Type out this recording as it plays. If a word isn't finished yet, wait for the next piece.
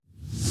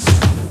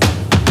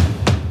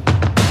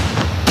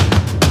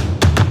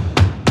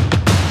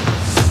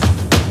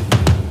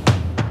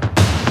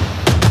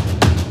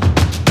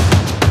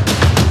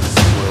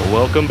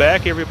Welcome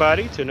back,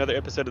 everybody, to another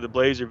episode of the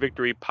Blazer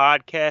Victory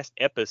Podcast,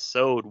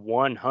 episode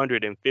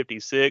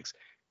 156.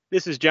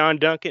 This is John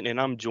Duncan, and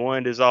I'm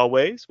joined, as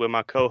always, with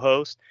my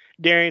co-hosts,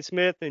 Darian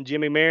Smith and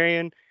Jimmy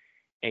Marion.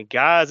 And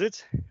guys,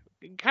 it's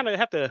kind of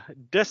have to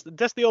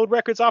dust the old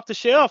records off the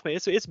shelf.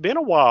 It's been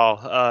a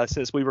while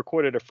since we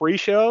recorded a free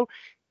show.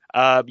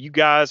 You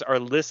guys are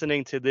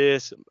listening to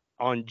this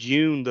on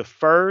June the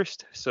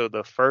 1st, so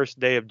the first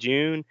day of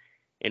June,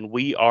 and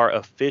we are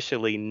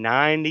officially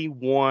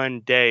 91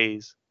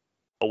 days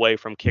away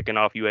from kicking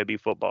off UAB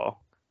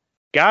football.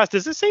 Guys,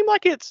 does it seem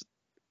like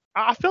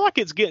I feel like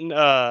it's getting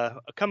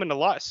coming a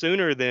lot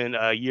sooner than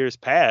years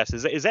past.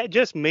 Is that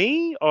just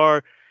me,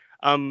 or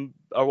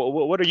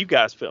what are you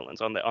guys'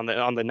 feelings on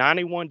the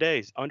 91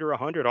 days, under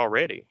 100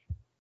 already?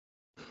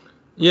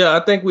 Yeah, I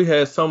think we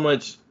had so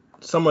much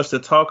to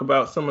talk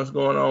about, so much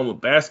going on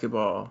with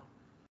basketball.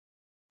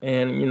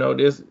 And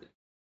this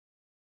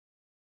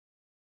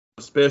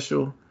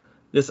special,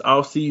 this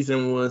off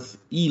season was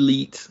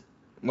elite.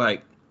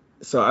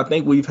 So I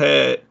think we've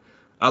had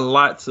a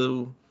lot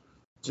to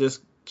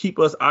just keep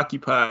us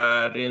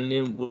occupied, and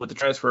then with the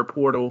transfer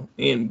portal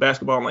in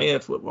basketball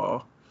and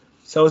football.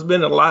 So it's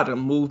been a lot of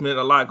movement,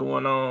 a lot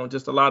going on,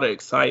 just a lot of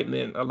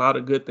excitement, a lot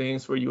of good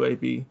things for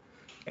UAB.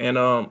 And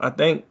I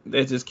think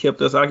that just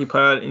kept us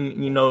occupied. And,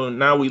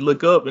 now we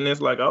look up and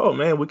it's like, oh,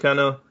 man, we kind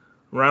of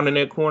rounding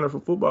that corner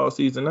for football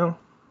season now.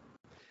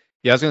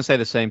 Yeah, I was going to say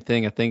the same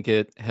thing. I think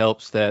it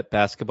helps that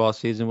basketball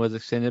season was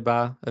extended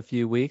by a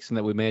few weeks and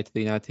that we made it to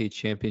the United States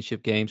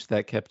Championship games. So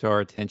that kept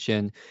our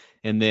attention.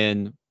 And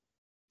then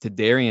to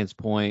Darian's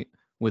point,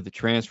 with the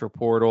transfer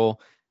portal,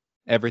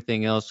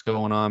 everything else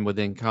going on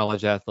within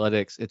college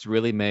athletics, it's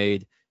really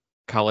made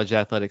college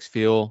athletics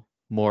feel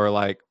more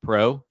like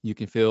pro. You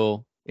can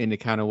feel any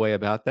kind of way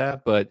about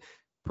that. But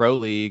pro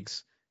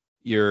leagues,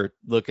 you're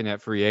looking at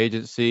free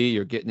agency,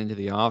 you're getting into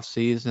the off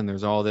season.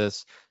 There's all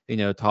this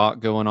talk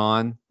going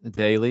on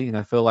daily. And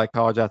I feel like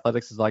college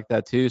athletics is like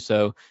that too.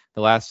 So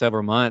the last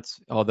several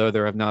months, although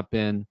there have not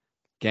been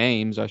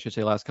games, I should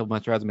say last couple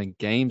months, there hasn't been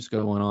games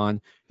going on.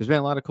 There's been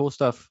a lot of cool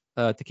stuff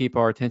to keep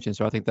our attention.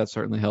 So I think that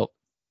certainly helped.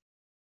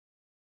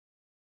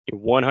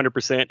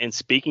 100%. And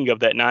speaking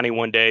of that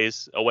 91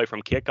 days away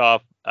from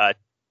kickoff,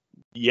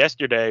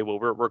 yesterday,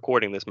 well, we're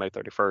recording this May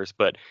 31st,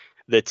 but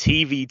the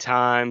TV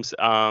times,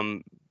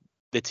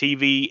 the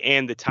TV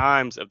and the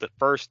times of the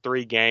first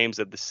three games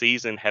of the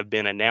season have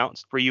been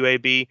announced for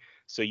UAB.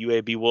 So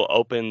UAB will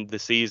open the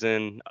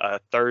season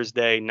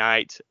Thursday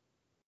night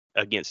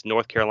against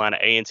North Carolina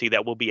A&T.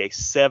 That will be a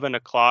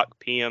 7:00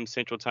 p.m.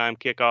 Central Time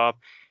kickoff,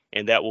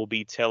 and that will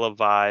be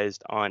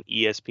televised on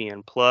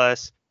ESPN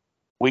Plus.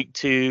 Week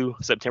 2,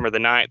 September the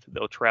 9th,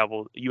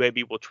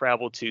 UAB will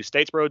travel to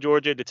Statesboro,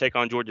 Georgia to take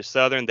on Georgia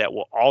Southern. That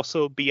will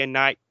also be a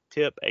night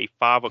tip, a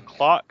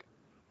 5:00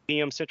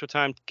 p.m. Central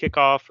Time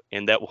kickoff,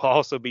 and that will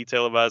also be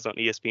televised on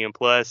ESPN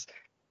Plus.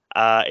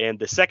 And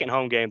the second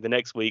home game the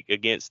next week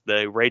against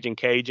the Raging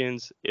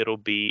Cajuns, it'll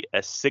be a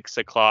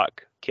 6:00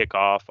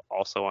 kickoff,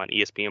 also on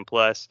ESPN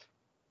Plus.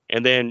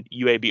 And then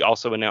UAB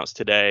also announced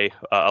today,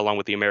 along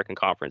with the American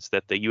Conference,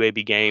 that the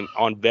UAB game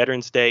on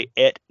Veterans Day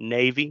at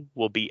Navy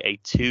will be a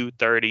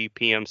 2:30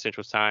 p.m.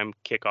 Central Time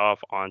kickoff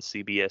on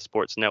CBS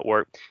Sports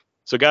Network.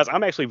 So, guys,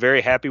 I'm actually very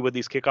happy with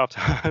these kickoff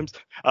times,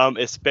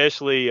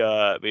 especially,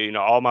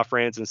 all my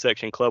friends in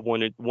Section Club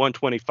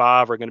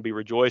 125 are going to be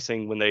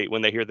rejoicing when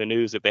they hear the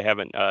news, if they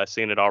haven't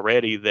seen it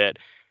already, that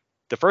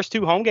the first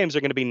two home games are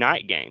going to be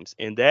night games,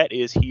 and that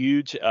is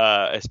huge,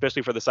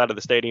 especially for the side of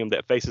the stadium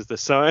that faces the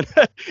sun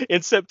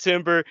in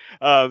September.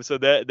 So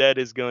that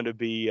is going to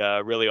be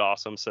really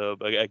awesome. So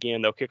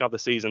again, they'll kick off the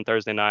season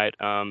Thursday night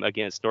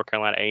against North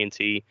Carolina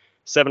A&T,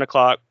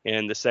 7:00,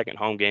 and the second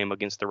home game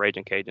against the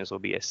Raging Cajuns will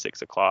be at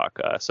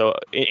 6:00. So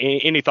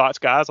any thoughts,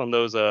 guys, on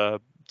those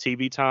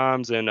TV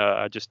times and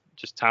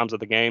just times of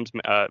the games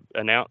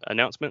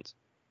announcements?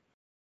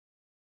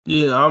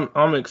 Yeah,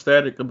 I'm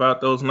ecstatic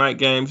about those night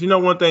games.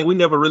 One thing, we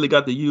never really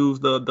got to use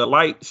the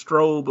light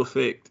strobe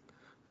effect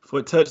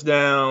for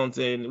touchdowns,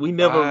 and we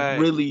never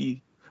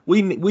really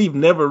we've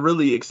never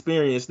really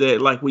experienced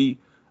that. Like we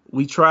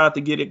tried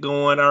to get it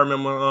going. I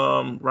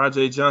remember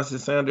Rajay Johnson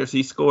Sanders,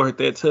 he scored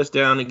that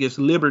touchdown against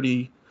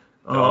Liberty.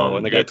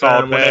 And they got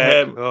called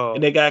back.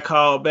 And they got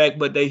called back,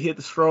 but they hit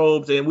the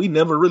strobes, and we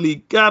never really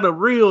got a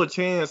real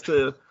chance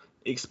to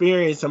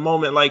experience a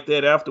moment like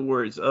that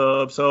afterwards.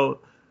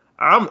 So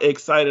I'm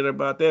excited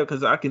about that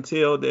because I can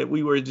tell that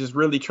we were just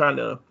really trying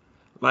to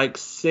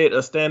set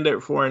a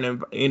standard for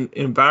an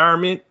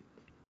environment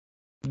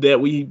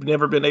that we've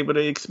never been able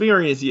to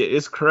experience yet.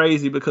 It's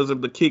crazy because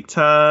of the kick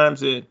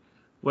times and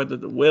whether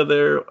the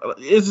weather.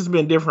 It's just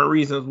been different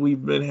reasons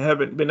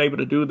haven't been able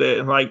to do that.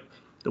 And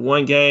the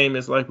one game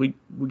is we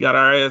got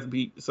our ass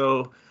beat.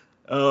 So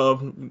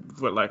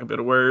for lack of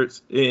better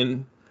words,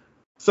 and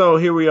so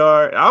here we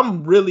are.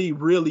 I'm really,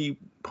 really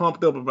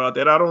pumped up about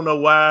that. I don't know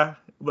why,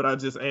 but I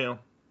just am.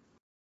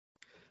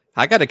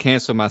 I got to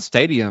cancel my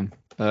stadium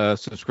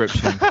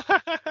subscription.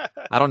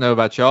 I don't know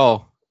about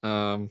y'all,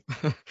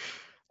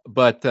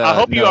 But I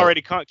hope you no,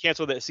 already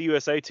canceled that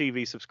CUSA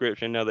TV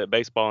subscription now that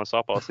baseball and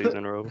softball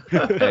season are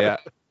over.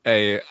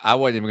 hey, I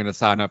wasn't even going to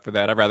sign up for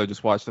that. I'd rather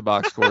just watch the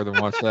box score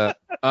than watch that.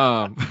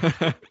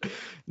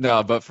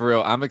 No, but for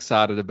real, I'm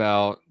excited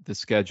about the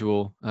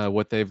schedule,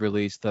 what they've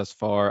released thus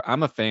far.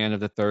 I'm a fan of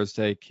the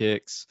Thursday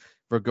kicks,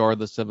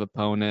 regardless of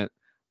opponent.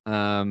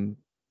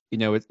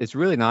 It's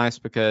really nice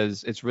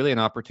because it's really an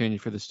opportunity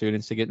for the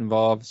students to get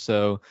involved.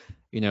 So,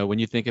 when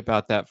you think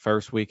about that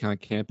first week on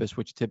campus,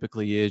 which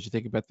typically is, you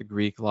think about the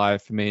Greek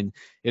life. I mean,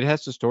 it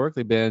has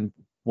historically been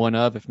one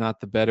of, if not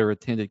the better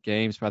attended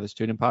games by the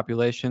student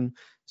population.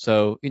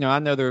 So, I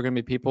know there are going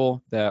to be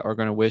people that are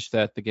going to wish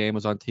that the game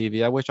was on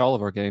TV. I wish all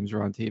of our games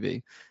were on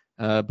TV.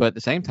 But at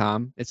the same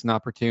time, it's an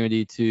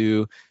opportunity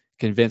to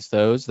convince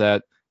those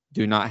that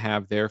do not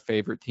have their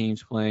favorite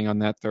teams playing on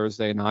that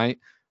Thursday night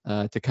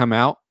to come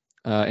out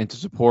and to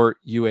support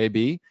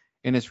UAB.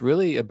 And it's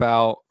really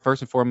about,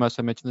 first and foremost,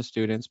 I mentioned the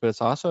students, but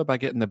it's also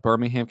about getting the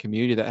Birmingham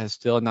community that has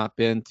still not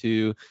been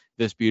to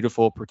this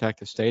beautiful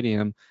protective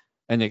stadium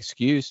an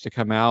excuse to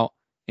come out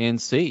and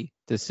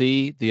to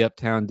see the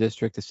Uptown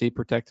District, to see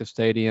Protective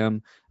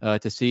Stadium,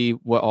 to see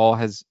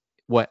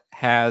what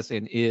has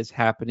and is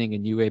happening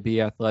in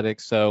UAB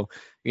athletics. So,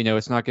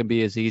 it's not going to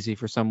be as easy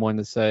for someone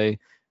to say,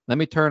 let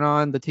me turn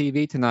on the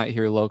TV tonight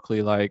here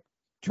locally, like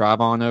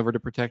drive on over to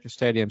Protective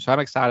Stadium. So I'm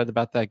excited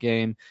about that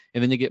game.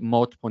 And then you get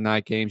multiple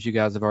night games. You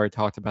guys have already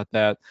talked about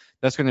that.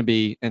 That's going to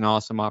be an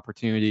awesome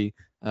opportunity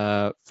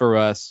for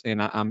us. And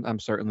I'm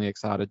certainly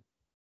excited.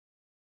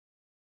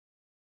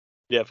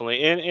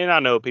 Definitely. And I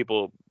know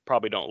people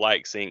probably don't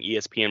like seeing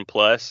ESPN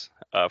Plus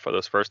for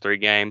those first 3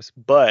 games.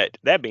 But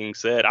that being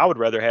said, I would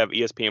rather have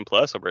ESPN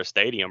Plus over a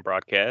stadium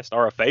broadcast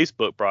or a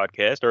Facebook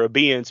broadcast or a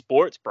BN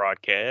Sports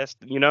broadcast.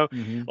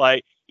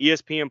 Like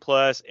ESPN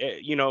Plus,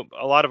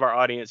 a lot of our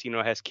audience,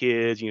 has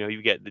kids.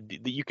 You get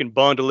you can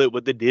bundle it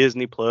with the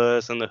Disney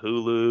Plus and the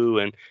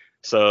Hulu. And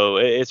so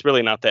it's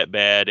really not that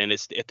bad. And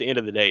it's at the end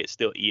of the day, it's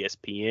still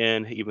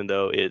ESPN, even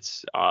though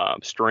it's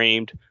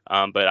streamed.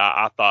 But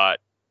I thought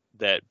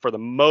that for the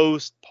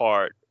most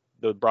part,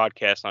 the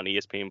broadcasts on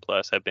ESPN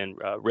Plus have been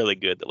really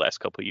good the last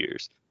couple of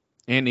years.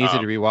 And easy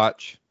to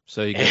rewatch,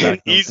 so you get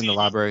back in the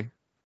library.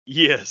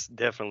 Yes,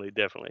 definitely.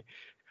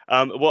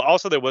 Well,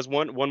 also there was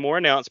one more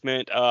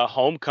announcement.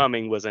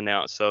 Homecoming was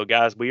announced. So,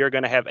 guys, we are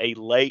going to have a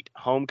late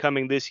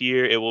homecoming this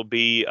year. It will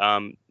be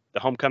the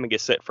homecoming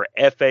is set for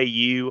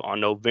FAU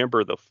on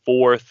November the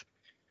 4th.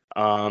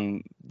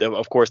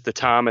 Of course, the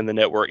time and the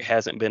network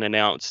hasn't been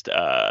announced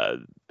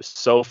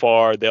so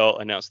far. They'll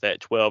announce that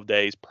 12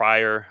 days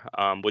prior,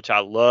 which I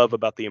love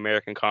about the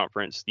American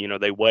Conference.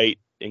 They wait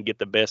and get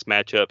the best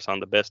matchups on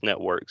the best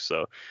networks.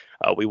 So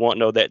we won't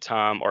know that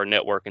time or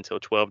network until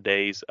 12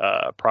 days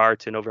prior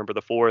to November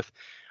the 4th.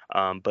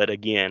 But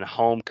again,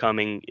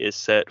 homecoming is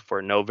set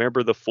for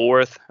November the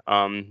 4th.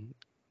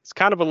 It's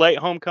kind of a late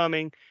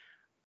homecoming.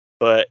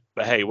 But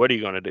hey, what are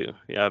you going to do?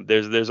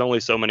 There's only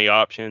so many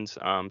options.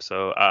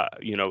 So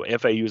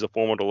FAU is a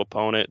formidable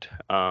opponent.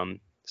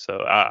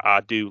 So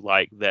I do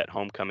like that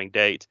homecoming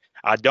date.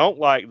 I don't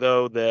like,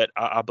 though, that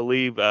I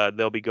believe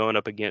they'll be going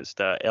up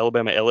against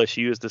Alabama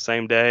LSU is the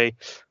same day.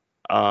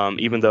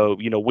 Even though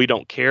we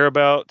don't care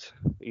about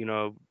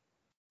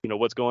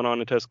what's going on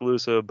in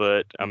Tuscaloosa,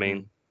 but I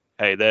mean,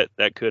 hey,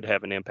 that could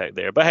have an impact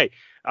there. But hey,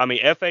 I mean,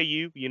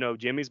 FAU,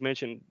 Jimmy's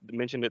mentioned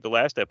it the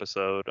last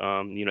episode.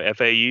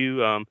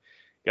 FAU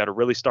got a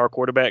really star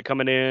quarterback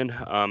coming in,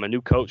 a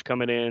new coach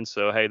coming in.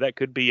 So hey, that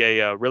could be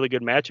a really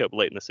good matchup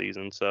late in the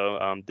season. So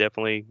I'm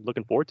definitely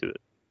looking forward to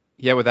it.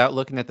 Yeah, without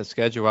looking at the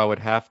schedule, I would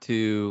have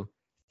to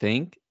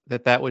think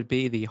that would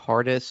be the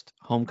hardest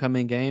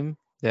homecoming game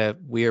that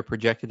we are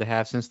projected to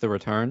have since the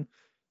return.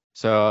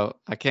 So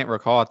I can't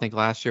recall. I think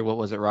last year, what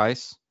was it,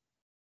 Rice?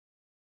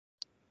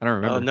 I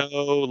don't remember.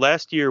 No,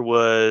 last year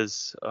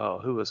was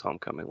who was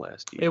homecoming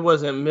last year? It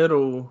wasn't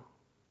Middle.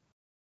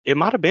 It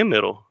might have been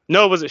Middle.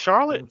 No, was it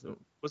Charlotte?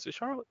 Was it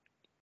Charlotte?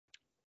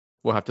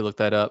 We'll have to look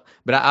that up.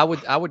 But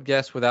I would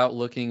guess without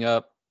looking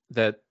up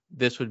that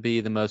this would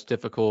be the most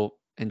difficult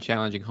and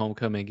challenging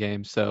homecoming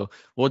game. So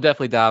we'll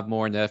definitely dive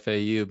more into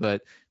FAU,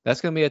 but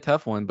that's going to be a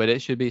tough one. But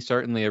it should be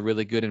certainly a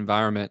really good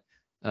environment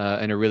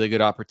and a really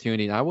good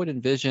opportunity. And I would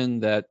envision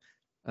that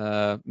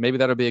maybe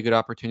that'll be a good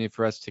opportunity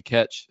for us to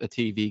catch a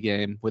TV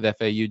game with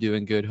FAU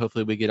doing good.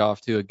 Hopefully we get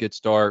off to a good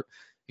start,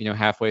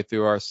 halfway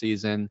through our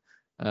season.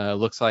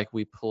 Looks like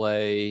we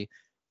play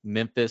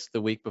Memphis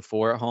the week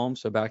before at home,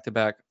 so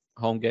back-to-back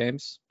home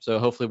games. So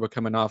hopefully we're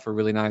coming off a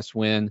really nice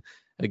win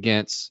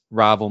against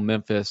rival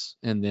Memphis,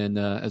 and then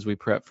as we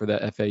prep for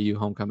that FAU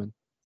homecoming.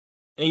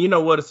 And you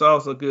know what? It's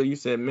also good. You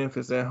said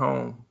Memphis at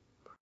home,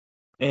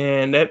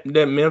 and that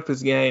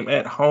Memphis game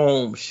at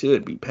home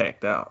should be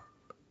packed out.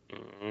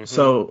 Mm-hmm.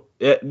 So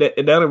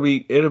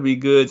it'll be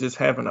good just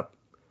having I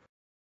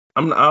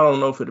don't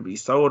know if it'll be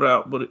sold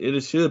out, but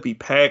it should be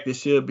packed. It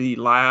should be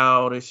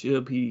loud. It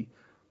should be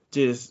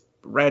just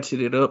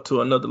ratcheted up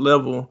to another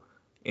level,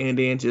 and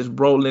then just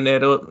rolling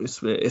that up,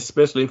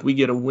 especially if we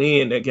get a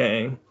win that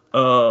game.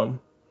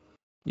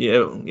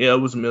 Yeah,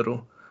 it was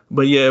Middle.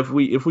 But yeah, if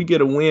we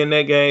get a win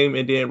that game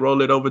and then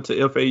roll it over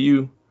to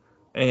FAU,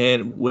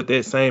 and with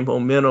that same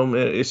momentum,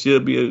 it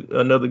should be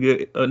another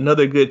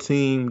good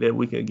team that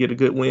we can get a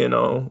good win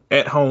on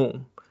at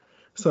home.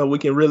 So we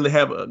can really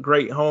have a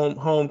great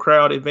home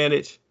crowd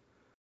advantage.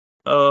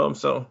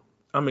 So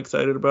I'm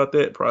excited about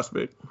that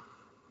prospect.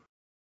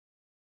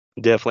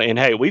 Definitely. And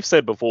hey, we've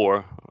said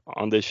before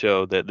on this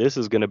show that this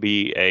is going to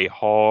be a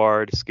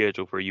hard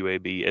schedule for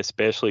UAB,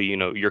 especially,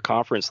 your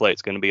conference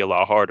slate's going to be a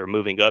lot harder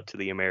moving up to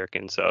the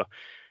American. So,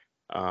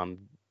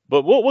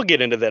 but we'll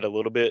get into that a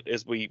little bit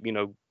as we,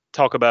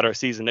 talk about our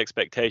season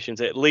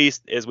expectations, at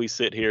least as we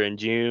sit here in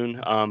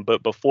June.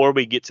 But before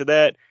we get to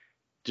that,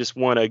 just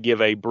want to give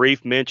a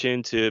brief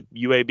mention to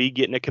UAB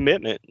getting a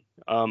commitment.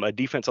 A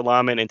defensive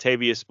lineman,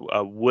 Antavius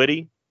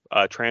Woody,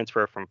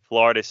 transfer from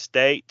Florida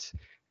State.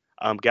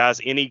 Guys,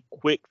 any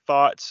quick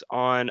thoughts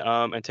on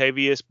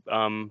Antavius?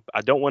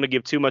 I don't want to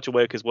give too much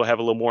away because we'll have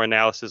a little more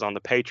analysis on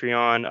the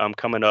Patreon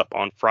coming up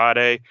on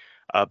Friday.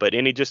 But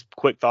any just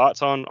quick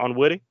thoughts on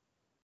Woody?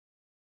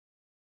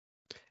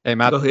 Hey,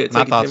 my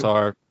thoughts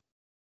are,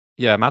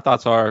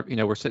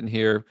 we're sitting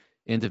here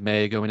end of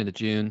May going into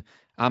June.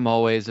 I'm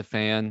always a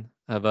fan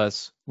of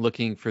us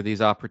looking for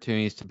these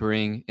opportunities to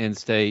bring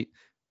in-state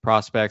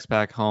prospects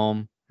back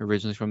home,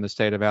 originally from the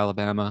state of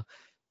Alabama.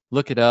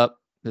 Look it up.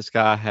 This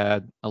guy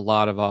had a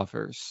lot of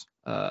offers,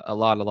 a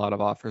lot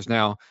of offers.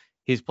 Now,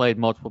 he's played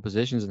multiple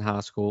positions in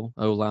high school,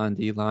 O-line,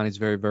 D-line. He's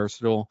very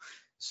versatile.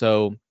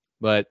 So,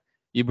 but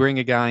you bring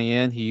a guy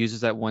in, he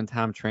uses that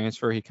one-time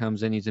transfer. He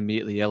comes in, he's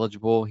immediately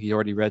eligible. He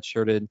already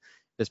redshirted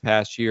this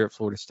past year at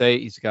Florida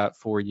State. He's got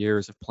 4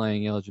 years of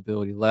playing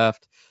eligibility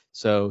left.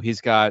 So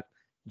he's got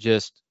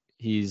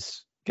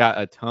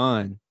a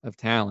ton of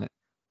talent,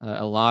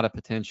 a lot of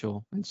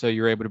potential. And so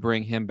you're able to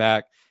bring him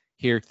back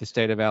here to the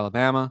state of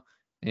Alabama.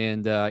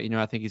 And,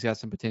 I think he's got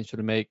some potential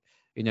to make,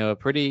 a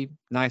pretty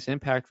nice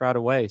impact right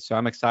away. So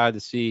I'm excited to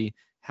see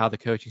how the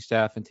coaching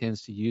staff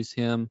intends to use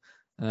him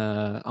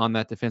on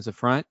that defensive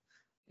front.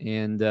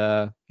 And,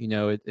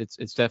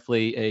 it's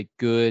definitely a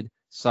good,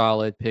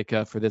 solid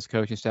pickup for this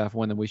coaching staff,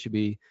 one that we should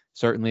be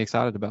certainly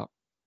excited about.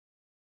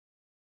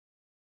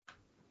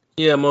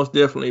 Yeah, most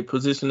definitely.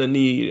 Position of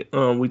need.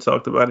 We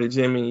talked about it,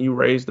 Jimmy. You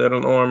raised that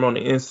alarm on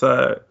the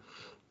inside.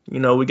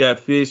 We got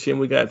Fish and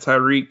we got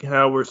Tyreek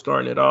Howard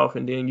starting it off,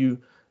 and then you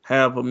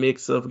have a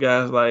mix of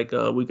guys like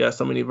we got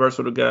so many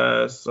versatile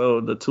guys.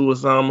 So the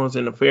Tuasamas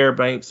and the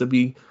Fairbanks will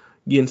be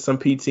getting some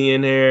PT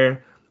in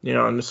there.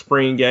 In the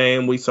spring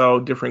game, we saw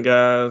different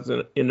guys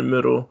in the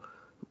middle,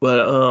 but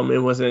it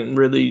wasn't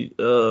really.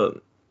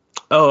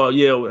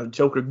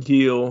 Joker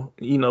Gill.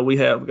 We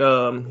have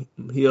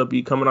he'll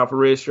be coming off a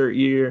redshirt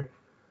year.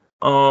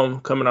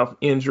 Coming off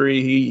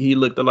injury, he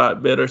looked a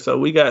lot better. So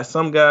we got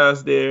some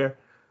guys there.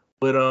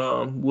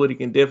 But Woody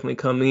can definitely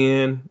come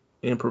in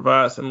and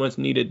provide some much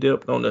needed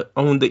depth on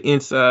the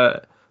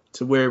inside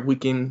to where we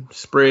can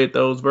spread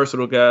those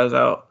versatile guys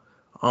out,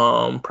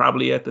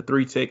 probably at the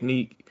 3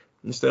 technique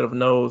instead of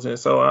nose. And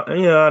so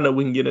I know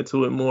we can get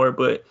into it more,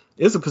 but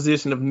it's a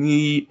position of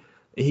need.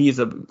 He's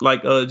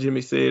like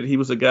Jimmy said, he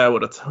was a guy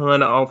with a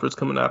ton of offers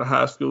coming out of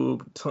high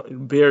school,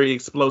 very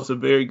explosive,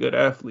 very good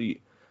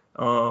athlete.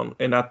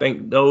 And I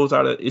think those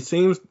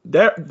seem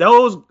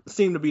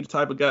to be the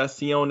type of guys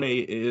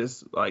Sione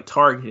is like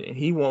targeting.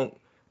 He wants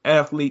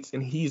athletes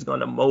and he's going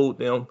to mold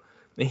them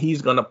and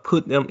he's going to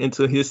put them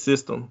into his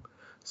system.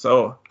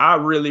 So I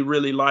really,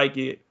 really like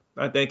it.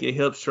 I think it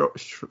helps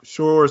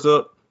shores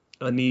up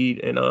a need,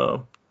 and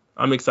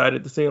I'm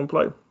excited to see him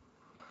play.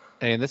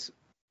 And this,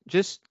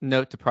 just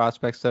note to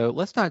prospects though,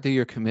 let's not do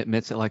your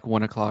commitments at like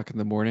 1 o'clock in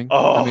the morning.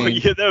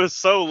 Yeah, that was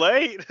so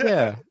late.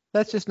 Yeah,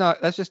 that's just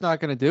not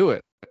going to do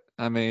it.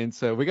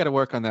 So we got to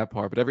work on that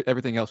part, but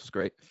everything else was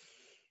great.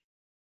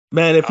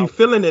 Man, if you're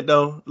feeling it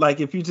though, like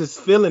if you're just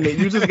feeling it,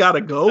 you just got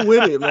to go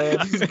with it, man.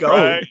 Just go,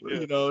 right,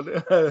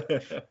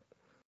 yeah.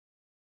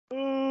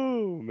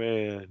 Oh,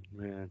 man.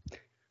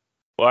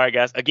 Well, all right,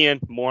 guys.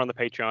 Again, more on the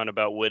Patreon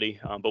about Woody,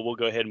 but we'll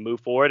go ahead and move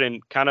forward.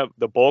 And kind of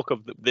the bulk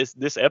of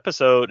this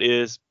episode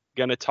is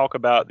going to talk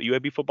about the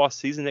UAB football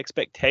season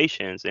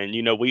expectations. And,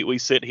 we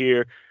sit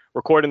here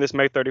recording this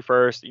May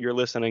 31st. You're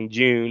listening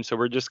June. So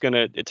we're just going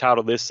to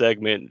title this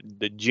segment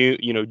the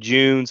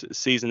June's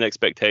season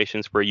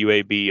expectations for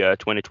UAB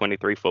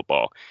 2023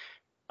 football.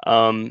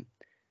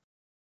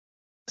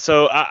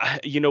 So,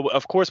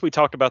 of course, we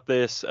talked about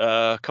this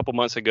a couple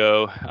months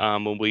ago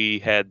when we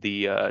had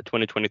the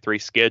 2023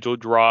 schedule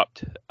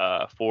dropped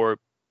for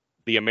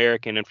the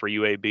American and for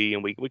UAB,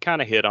 and we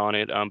kind of hit on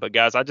it. But,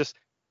 guys, I just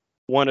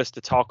want us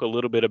to talk a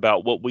little bit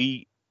about what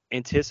we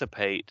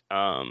anticipate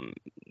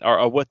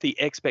or what the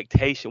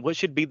expectation, what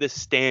should be the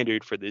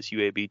standard for this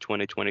UAB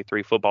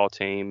 2023 football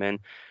team. And,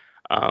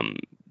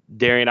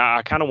 Darian,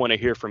 I kind of want to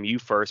hear from you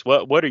first.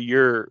 What are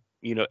your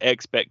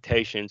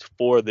expectations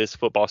for this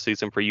football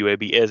season for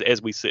UAB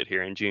as we sit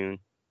here in June?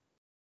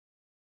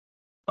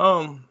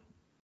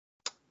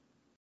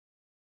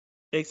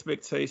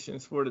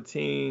 Expectations for the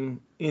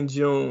team in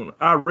June.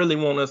 I really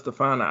want us to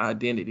find an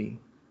identity.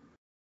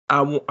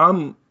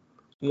 I'm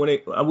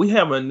we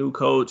have a new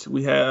coach,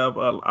 we have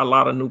a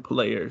lot of new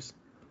players,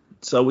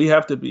 so we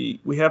have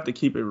to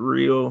keep it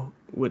real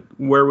with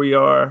where we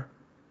are,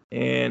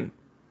 and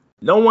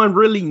no one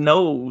really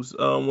knows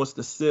what's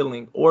the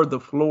ceiling or the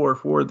floor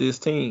for this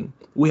team.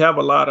 We have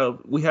a lot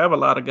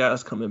of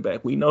guys coming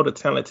back. We know the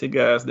talented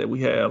guys that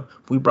we have.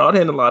 We brought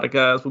in a lot of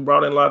guys. We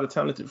brought in a lot of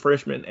talented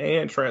freshmen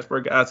and transfer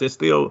guys.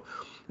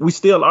 We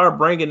still are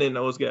bringing in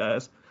those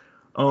guys.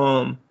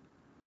 But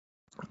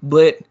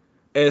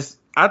as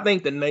I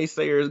think the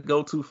naysayers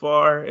go too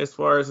far as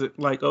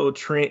like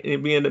Trent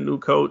and being the new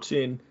coach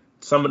and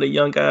some of the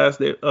young guys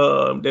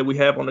that we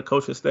have on the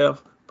coaching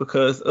staff,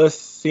 because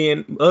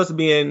us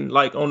being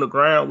like on the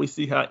ground, we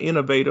see how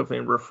innovative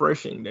and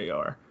refreshing they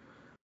are.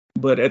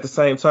 But at the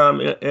same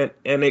time,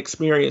 an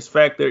experience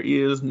factor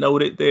is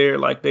noted there.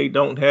 Like they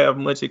don't have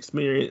much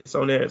experience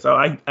on that, so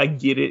I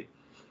get it.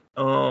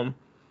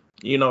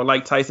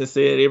 Like Tyson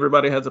said,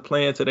 everybody has a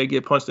plan till they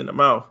get punched in the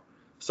mouth.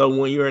 So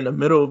when you're in the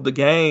middle of the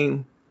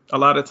game, a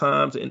lot of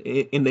times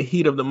in the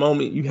heat of the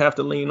moment, you have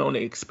to lean on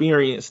the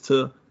experience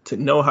to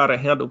know how to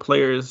handle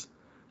players'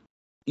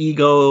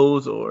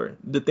 egos or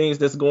the things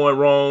that's going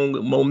wrong,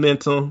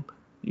 momentum.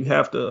 You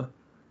have to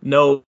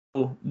know,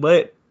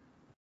 but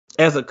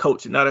as a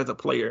coach, not as a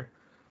player,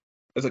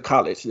 as a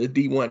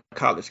D1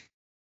 college.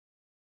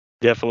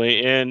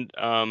 Definitely, and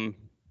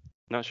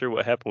not sure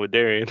what happened with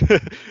Darian,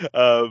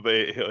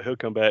 but he'll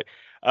come back.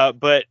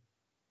 But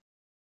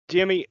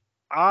Jimmy,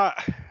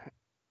 I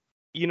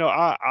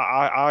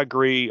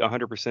agree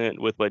 100%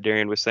 with what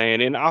Darian was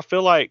saying, and I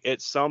feel like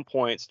at some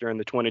points during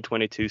the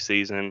 2022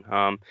 season,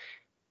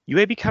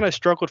 UAB kind of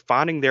struggled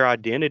finding their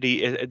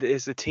identity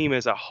as a team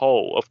as a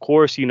whole. Of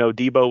course,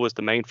 Debo was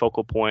the main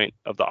focal point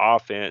of the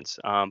offense,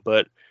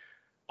 but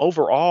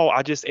overall,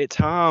 I just at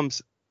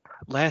times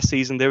last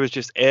season there was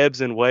just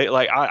ebbs and waves.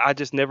 Like I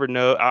just never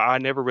know. I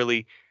never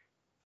really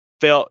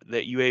felt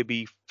that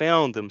UAB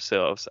found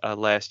themselves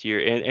last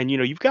year. And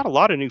you've got a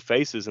lot of new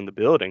faces in the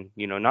building,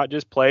 not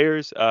just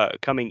players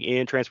coming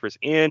in, transfers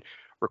in,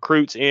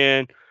 recruits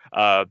in.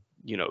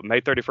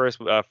 May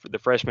 31st, the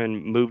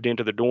freshmen moved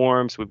into the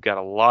dorms. We've got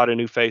a lot of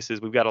new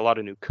faces. We've got a lot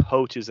of new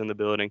coaches in the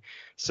building.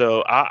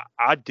 So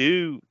I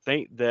do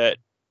think that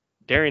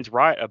Darian's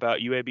right about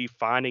UAB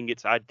finding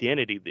its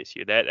identity this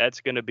year.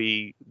 That's going to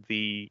be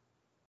the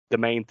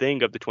main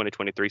thing of the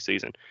 2023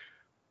 season.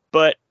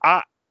 But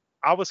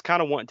I was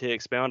kind of wanting to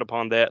expound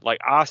upon that. Like,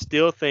 I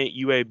still think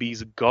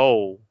UAB's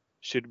goal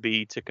should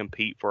be to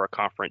compete for a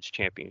conference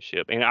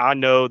championship. And I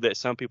know that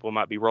some people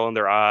might be rolling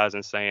their eyes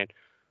and saying,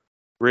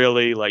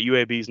 really, like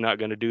UAB's not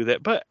going to do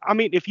that. But I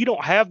mean, if you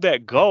don't have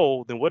that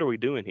goal, then what are we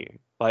doing here?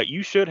 Like,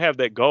 you should have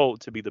that goal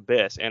to be the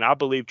best. And I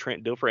believe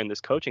Trent Dilfer and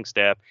this coaching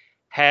staff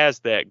has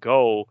that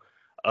goal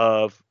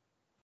of,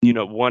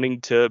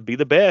 wanting to be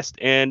the best.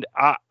 And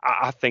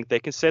I think they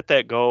can set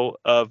that goal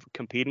of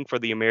competing for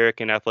the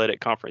American Athletic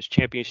Conference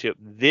Championship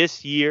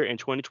this year in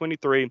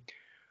 2023.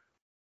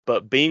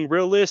 But being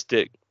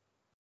realistic,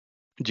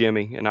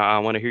 Jimmy, and I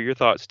want to hear your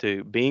thoughts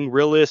too. Being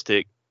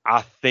realistic,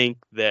 I think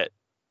that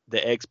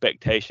the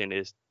expectation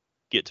is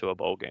get to a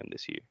bowl game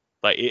this year.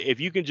 Like,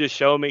 if you can just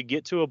show me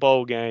get to a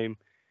bowl game,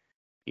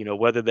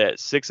 whether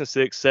that's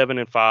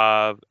 6-6,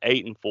 7-5,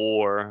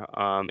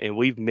 8-4, and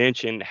we've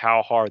mentioned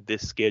how hard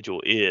this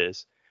schedule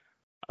is.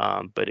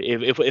 But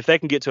if they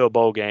can get to a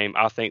bowl game,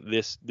 I think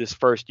this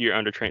first year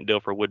under Trent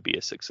Dilfer would be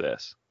a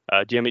success.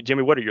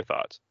 Jimmy, what are your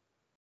thoughts?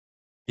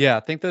 Yeah, I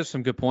think those are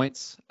some good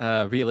points.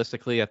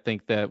 Realistically, I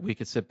think that we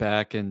could sit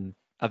back, and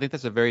I think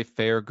that's a very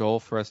fair goal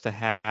for us to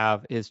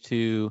have, is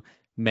to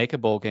make a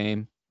bowl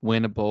game,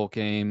 win a bowl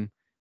game,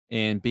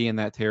 and be in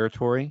that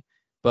territory.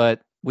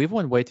 But we've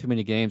won way too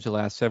many games the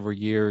last several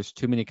years,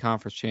 too many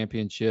conference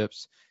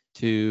championships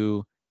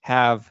to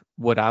have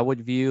what I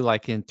would view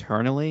like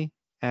internally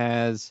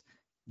as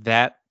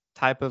that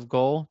type of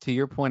goal. To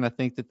your point, I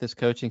think that this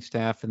coaching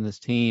staff and this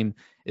team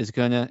is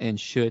going to and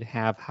should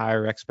have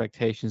higher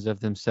expectations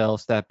of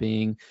themselves, that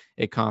being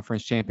a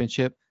conference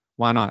championship.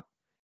 Why not?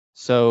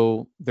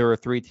 So there are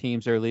 3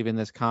 teams that are leaving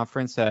this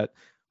conference that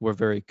were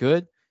very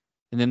good.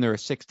 And then there are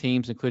 6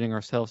 teams, including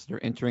ourselves, that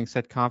are entering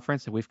said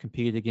conference that we've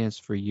competed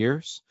against for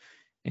years.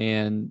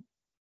 And,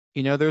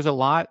 there's a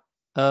lot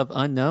of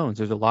unknowns.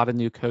 There's a lot of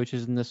new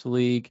coaches in this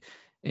league.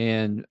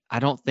 And I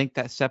don't think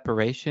that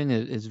separation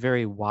is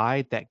very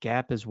wide. That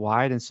gap is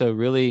wide. And so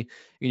really,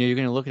 you're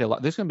going to look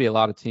at there's going to be a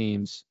lot of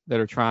teams that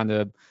are trying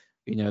to,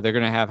 they're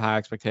going to have high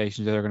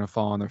expectations that are going to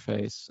fall on their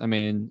face. I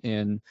mean,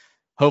 and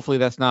hopefully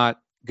that's not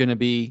going to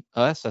be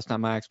us. That's not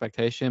my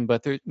expectation.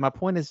 But my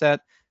point is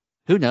that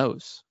who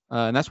knows?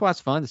 And that's why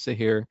it's fun to sit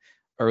here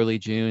early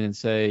June and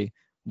say,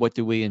 what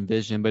do we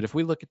envision? But if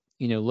we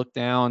look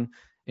down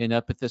and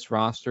up at this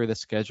roster, the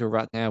schedule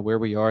right now, where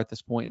we are at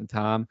this point in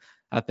time,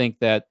 I think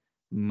that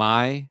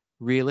my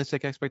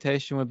realistic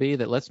expectation would be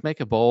that let's make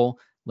a bowl,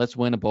 let's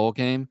win a bowl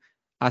game.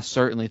 I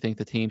certainly think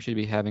the team should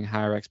be having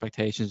higher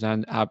expectations,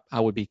 and I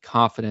would be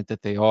confident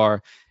that they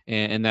are.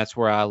 And that's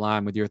where I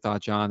align with your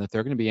thought, John, that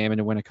they're going to be aiming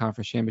to win a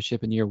conference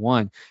championship in year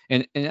one.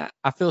 And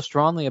I feel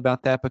strongly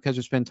about that because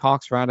there's been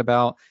talks right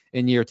about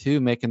in year two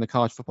making the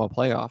college football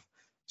playoff.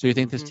 So you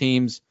think this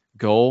team's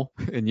goal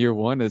in year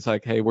one is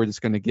like, hey, we're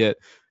just going to get,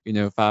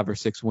 5 or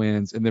 6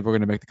 wins, and then we're going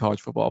to make the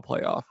college football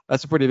playoff.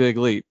 That's a pretty big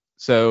leap.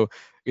 So,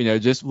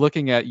 just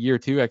looking at year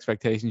two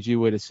expectations, you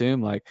would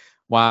assume like,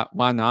 why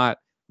not?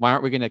 Why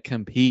aren't we going to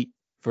compete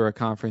for a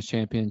conference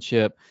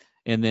championship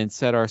and then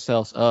set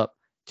ourselves up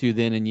to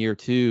then in year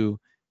two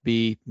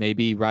be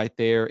maybe right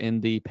there in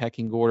the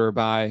pecking order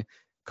by,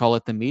 call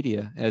it the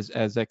media,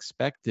 as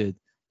expected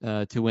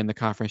to win the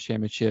conference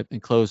championship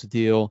and close the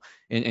deal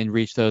and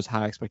reach those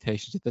high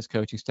expectations that this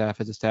coaching staff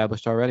has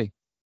established already.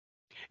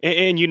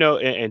 And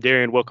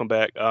Darian, welcome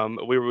back.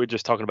 We were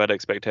just talking about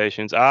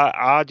expectations.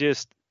 I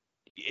just,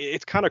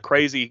 it's kind of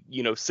crazy,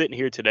 sitting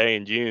here today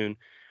in June,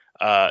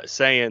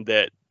 saying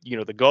that,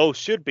 the goal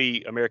should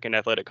be American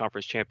Athletic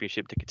Conference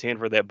Championship to contend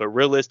for that, but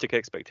realistic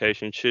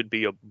expectations should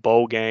be a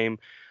bowl game.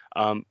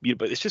 But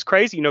it's just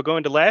crazy,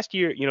 going to last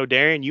year,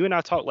 Darian, you and I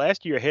talked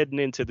last year heading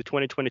into the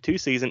 2022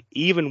 season,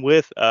 even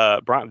with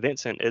Bryant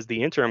Vincent as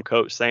the interim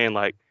coach, saying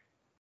like,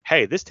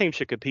 hey, this team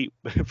should compete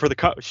for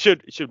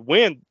should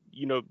win,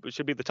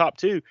 should be the top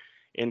two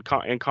in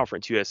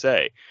Conference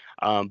USA.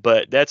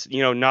 But that's,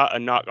 not a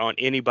knock on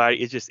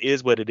anybody. It just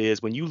is what it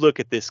is. When you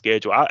look at this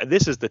schedule,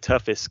 this is the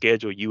toughest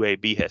schedule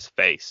UAB has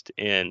faced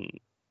in,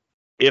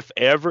 if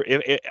ever,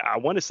 I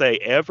want to say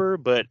ever,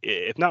 but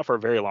if not for a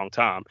very long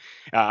time.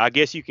 I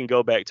guess you can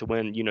go back to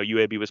when,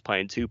 UAB was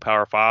playing 2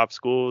 Power 5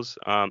 schools.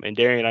 And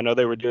Darian, I know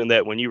they were doing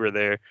that when you were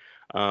there.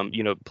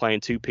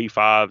 Playing 2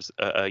 P5s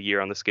a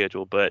year on the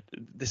schedule, but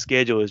the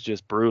schedule is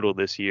just brutal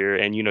this year.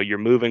 And, you're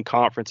moving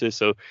conferences.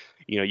 So,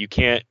 you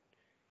can't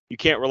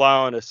rely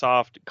on a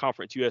soft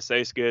Conference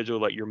USA schedule.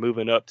 Like, you're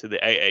moving up to the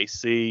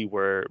AAC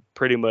where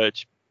pretty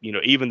much,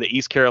 even the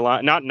East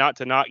Carolina, not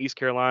to knock East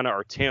Carolina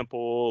or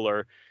Temple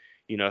or,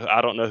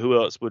 I don't know who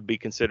else would be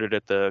considered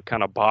at the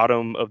kind of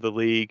bottom of the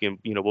league. And,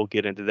 we'll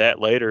get into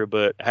that later.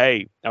 But,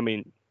 hey, I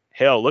mean,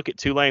 hell, look at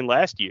Tulane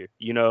last year,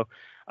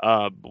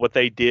 what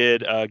they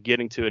did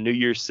getting to a New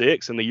Year's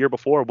Six, and the year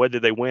before, what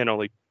did they win?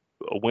 Only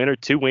a win or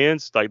 2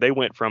 wins. Like, they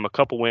went from a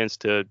couple wins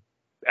to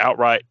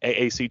outright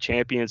AAC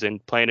champions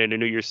and playing in a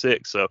New Year's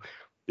Six. So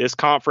this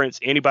conference,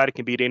 anybody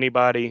can beat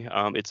anybody.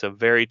 It's a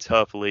very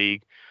tough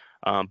league.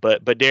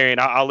 But Darian,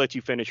 I'll let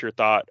you finish your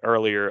thought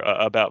earlier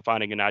about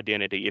finding an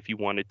identity if you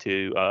wanted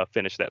to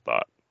finish that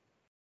thought.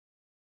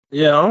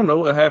 Yeah, I don't know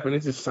what happened.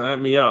 It just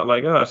signed me out.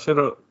 Like, shut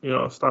up,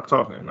 stop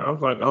talking. I was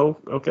like, oh,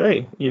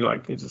 okay.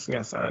 It just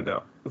got signed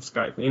out of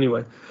Skype.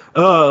 Anyway,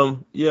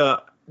 yeah.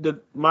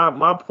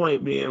 My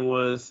point being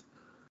was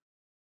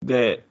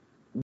that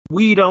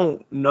we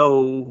don't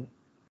know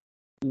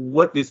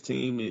what this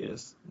team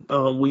is.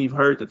 We've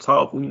heard the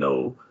talk. We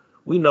know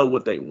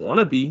what they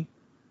want to be,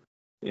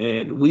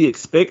 and we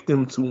expect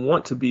them to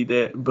want to be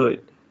that.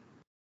 But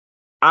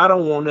I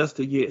don't want us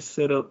to get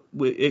set up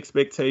with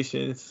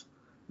expectations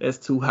that's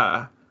too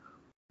high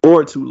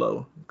or too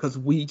low, because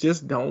we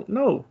just don't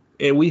know.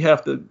 And we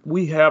have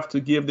to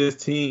give this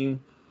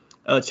team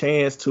a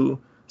chance to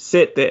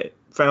set that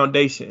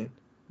foundation.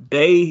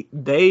 They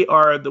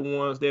are the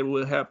ones that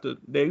will have to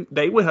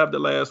they will have the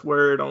last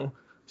word on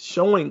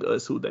showing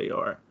us who they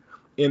are.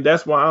 And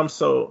that's why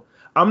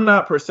I'm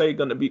not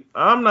going to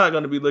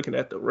be looking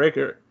at the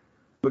record,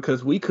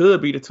 because we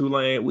could be the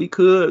Tulane. We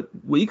could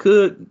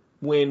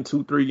win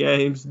 2-3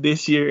 games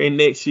this year, and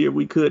next year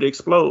we could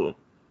explode.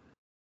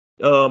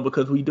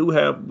 Because we do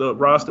have the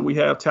roster, we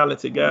have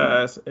talented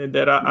guys, and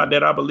that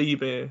I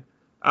believe in.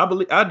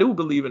 I do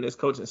believe in this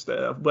coaching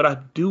staff, but I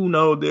do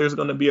know there's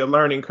going to be a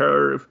learning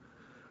curve.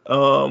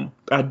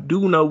 I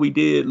do know we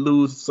did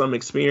lose some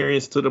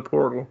experience to the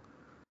portal.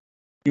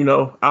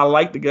 I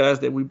like the guys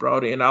that we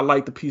brought in. I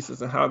like the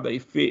pieces and how they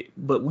fit,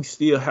 but we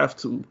still have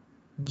to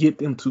get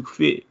them to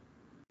fit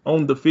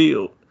on the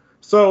field.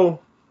 So,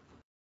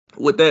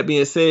 with that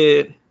being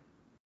said,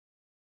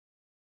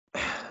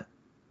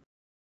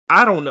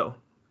 I don't know.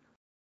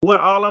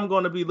 All I'm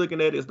going to be looking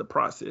at is the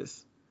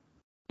process.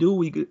 Do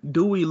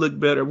we look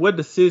better? What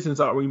decisions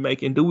are we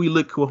making? Do we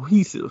look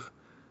cohesive?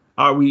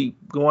 Are we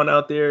going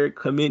out there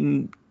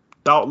committing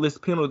thoughtless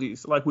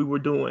penalties like we were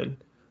doing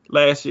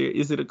last year?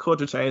 Is it a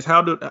culture change?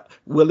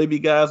 Will it be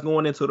guys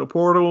going into the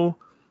portal?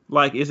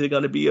 Like, is it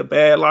going to be a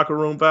bad locker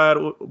room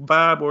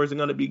vibe, or is it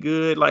going to be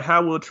good? Like,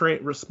 how will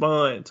Trent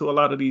respond to a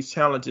lot of these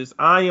challenges?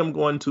 I am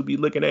going to be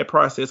looking at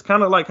process,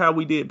 kind of like how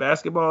we did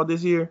basketball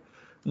this year.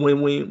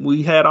 When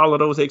we had all of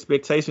those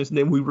expectations, and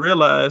then we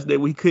realized that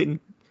we can't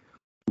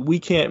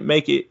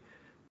make it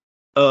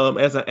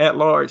as an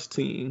at-large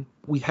team.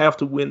 We have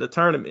to win the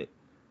tournament.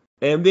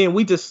 And then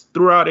we just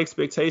threw out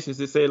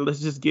expectations and said, let's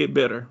just get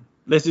better.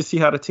 Let's just see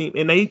how the team,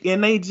 and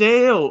they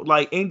jailed.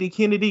 Like, Andy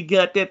Kennedy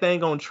got that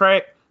thing on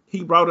track.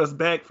 He brought us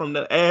back from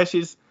the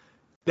ashes.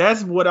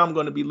 That's what I'm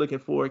going to be looking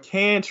for.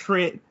 Can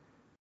Trent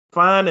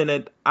find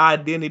an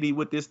identity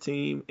with this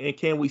team, and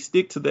can we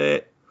stick to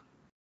that?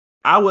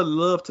 I would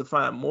love to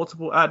find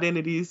multiple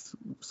identities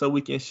so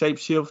we can shape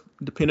shift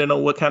depending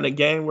on what kind of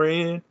game we're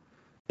in.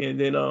 And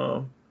then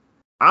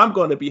I'm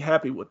going to be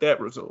happy with that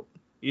result.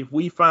 If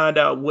we find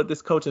out what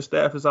this coaching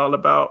staff is all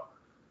about,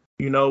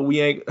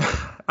 we ain't.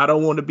 I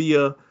don't want to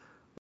be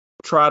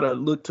try to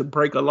look to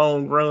break a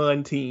long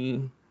run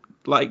team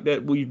like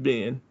that we've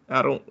been.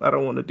 I don't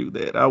want to do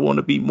that. I want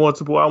to be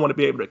multiple. I want to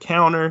be able to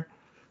counter.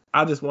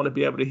 I just want to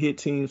be able to hit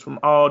teams from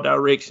all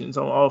directions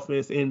on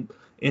offense and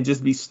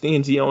just be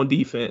stingy on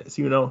defense,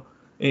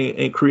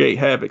 and create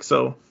havoc.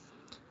 So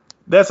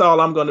that's all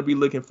I'm going to be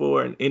looking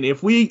for. And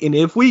if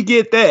we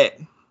get that,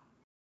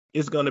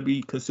 it's going to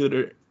be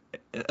considered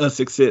a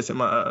success in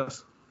my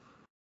eyes.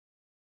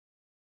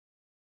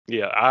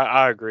 Yeah,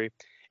 I agree.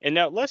 And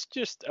now let's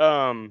just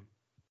let's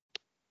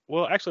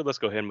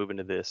go ahead and move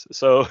into this.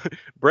 So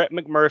Brett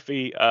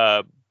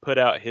McMurphy put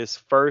out his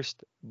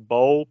first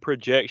bowl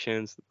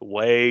projections,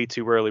 way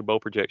too early bowl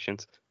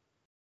projections.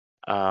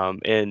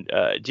 And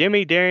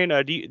Jimmy,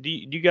 Darren, do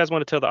you guys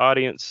want to tell the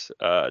audience,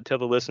 tell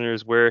the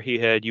listeners where he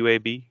had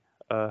UAB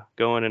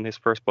going in his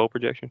first bowl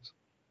projections?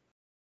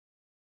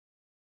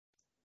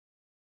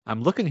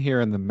 I'm looking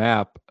here in the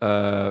map.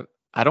 I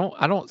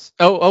don't.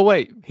 Oh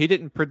wait, he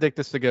didn't predict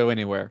us to go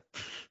anywhere.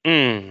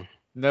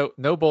 No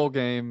bowl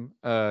game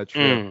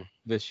trip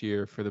this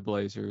year for the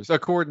Blazers,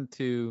 according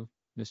to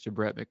Mr.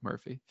 Brett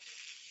McMurphy.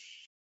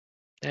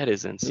 That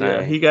is insane.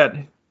 Yeah,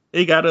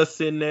 he got us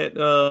sitting at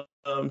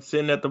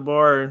the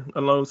bar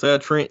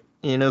alongside Trent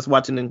and us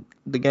watching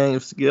the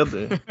games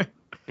together.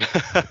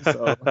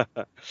 So,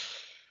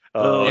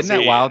 isn't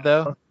that wild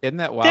though? Isn't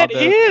that wild that though?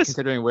 Is.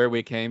 Considering where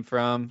we came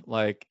from,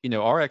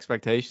 our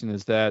expectation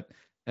is that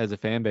as a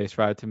fan base,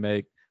 right, to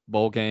make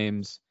bowl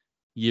games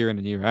year in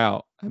and year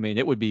out. I mean,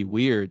 it would be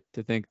weird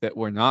to think that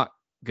we're not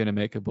going to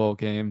make a bowl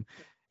game,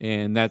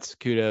 and that's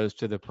kudos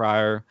to the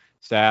prior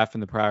staff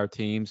and the prior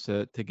teams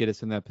to get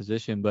us in that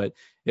position. But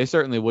it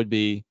certainly would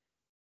be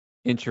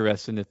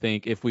interesting to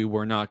think if we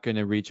were not going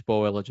to reach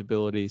bowl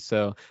eligibility.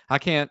 So I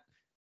can't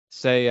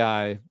say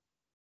I,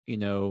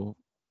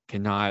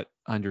 cannot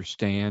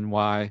understand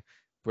why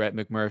Brett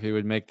McMurphy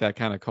would make that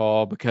kind of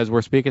call, because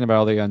we're speaking about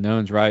all the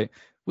unknowns, right?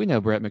 We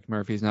know Brett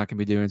McMurphy's not going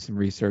to be doing some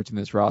research in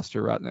this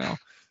roster right now.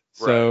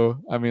 So,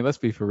 I mean, let's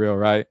be for real,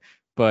 right?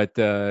 But,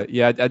 I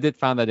did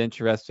find that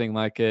interesting,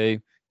 like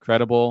a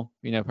credible,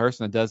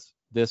 person that does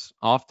this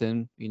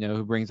often,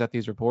 who brings out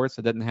these reports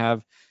that doesn't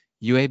have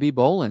UAB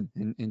bowling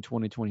in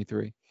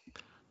 2023.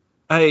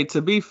 Hey,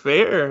 to be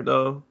fair,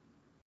 though,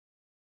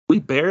 we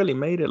barely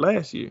made it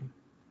last year.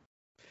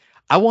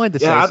 I wanted to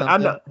say something. I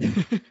know.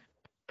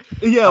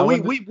 Yeah,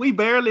 we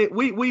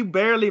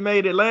barely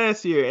made it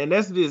last year, and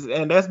that's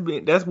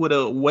with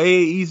a way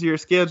easier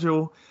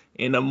schedule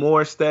and a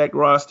more stacked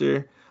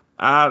roster.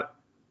 I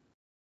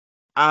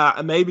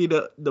maybe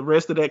the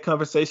rest of that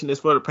conversation is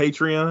for the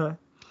Patreon.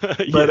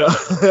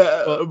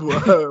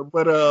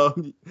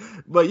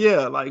 But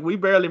yeah, like we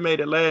barely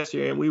made it last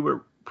year, and we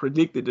were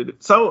predicted to.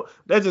 So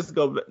that just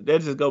go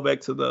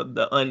back to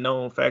the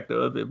unknown factor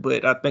of it.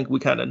 But I think we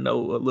kind of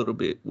know a little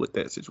bit with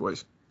that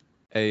situation.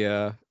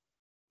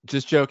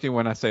 Just joking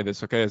when I say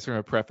this, okay? I was going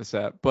to preface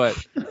that, but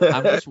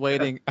I'm just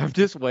waiting. I'm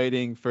just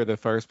waiting for the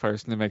first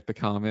person to make the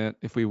comment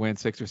if we win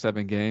 6 or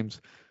 7 games.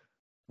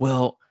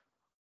 Well,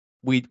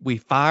 we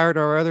fired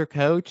our other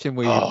coach and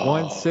we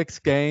won 6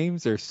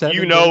 games or 7.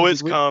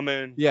 It's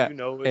coming. Yeah,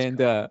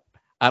 coming.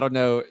 I don't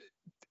know,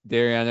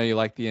 Darian. I know you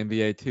like the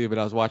NBA too, but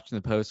I was watching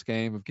the post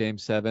game of Game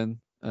 7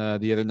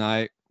 the other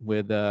night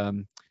with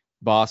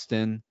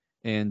Boston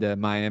and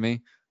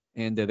Miami,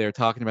 and they were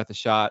talking about the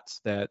shots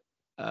that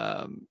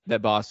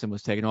Boston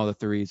was taking, all the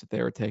threes that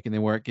they were taking. They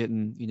weren't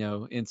getting,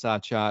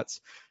 inside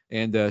shots.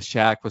 And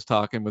Shaq was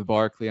talking with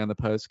Barkley on the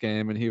post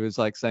game, and he was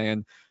like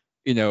saying,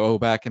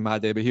 back in my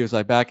day. But he was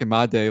like, back in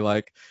my day,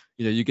 like,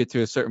 you get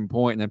to a certain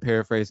point, and I'm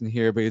paraphrasing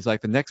here, but he's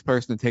like, the next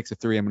person that takes a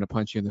 3, I'm going to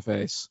punch you in the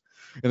face.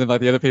 And then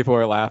like the other people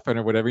are laughing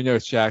or whatever.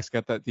 Shaq's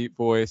got that deep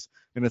voice,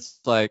 and it's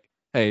like,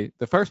 hey,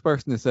 the first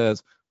person that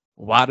says,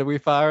 why did we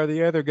fire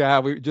the other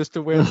guy? Just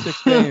to win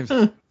 6 games.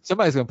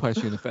 Somebody's going to punch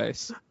you in the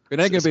face. It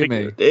ain't going to be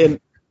me. And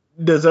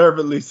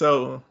deservedly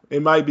so.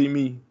 It might be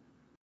me.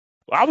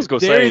 Well, I was going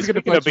to say he's going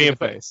to punch you in the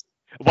face.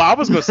 Well, I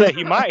was going to say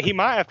he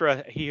might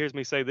after he hears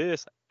me say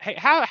this. Hey,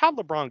 how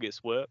LeBron get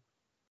swept?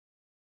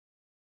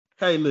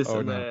 Hey,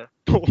 listen, man.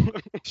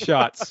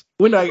 Shots.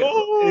 We're not.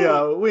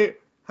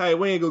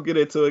 We ain't gonna get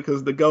into it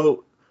because the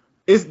GOAT.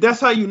 That's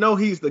how you know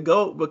he's the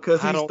GOAT,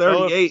 because he's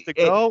 38.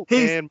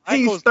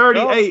 He's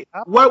 38.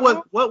 What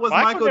was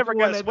Michael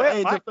doing at the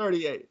age of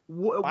 38?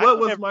 What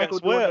was Michael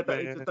doing at the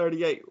age of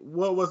 38?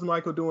 What was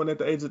Michael doing at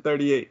the age of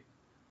 38?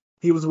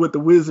 He was with the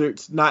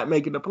Wizards, not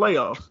making the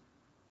playoffs.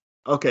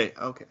 Okay,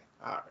 all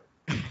right.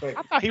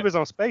 I thought he was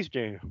on Space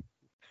Jam.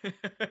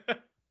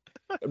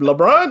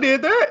 LeBron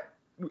did that,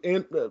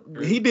 and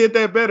he did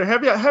that better.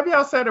 Have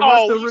y'all sat and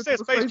watched the original said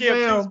Space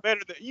Jam 2 is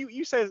better than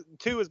you said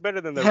 2 is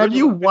better than the Have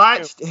you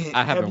watched?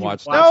 I haven't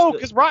watched. No,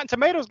 because Rotten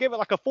Tomatoes gave it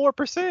like a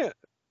 4%.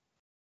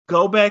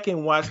 Go back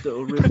and watch the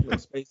original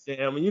Space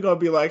Jam, and you're gonna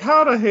be like,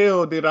 "How the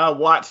hell did I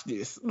watch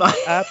this?" Like,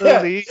 I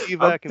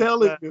believe I I'm can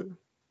telling fly. you,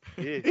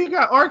 Yeah. he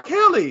got R.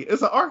 Kelly.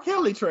 It's an R.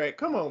 Kelly track.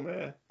 Come on,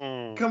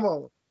 man. Come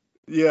on.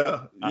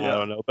 Yeah. I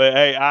don't know, but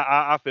hey,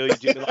 I feel you,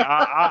 Jimmy. Like,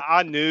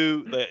 I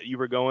knew that you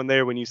were going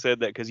there when you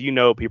said that, because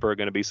people are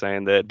going to be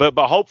saying that, but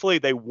hopefully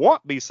they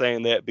won't be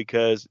saying that,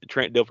 because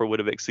Trent Dilfer would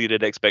have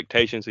exceeded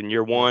expectations in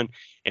year one,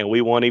 and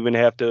we won't even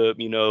have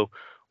to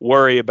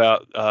worry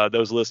about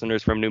those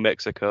listeners from New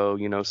Mexico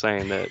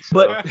saying that.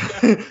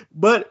 So.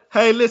 But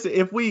hey, listen,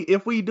 if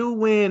we do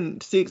win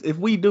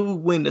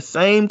the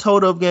same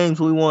total of games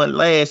we won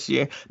last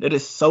year, that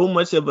is so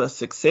much of a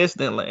success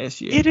than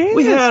last year. It is.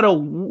 We had a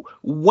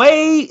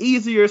way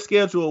easier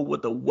schedule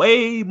with a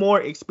way more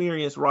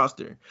experienced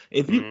roster.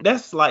 If you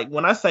that's like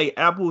when I say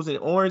apples and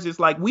oranges,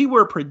 like we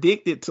were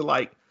predicted to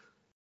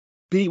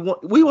be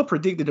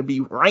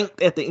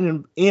ranked at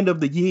the end of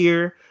the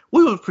year.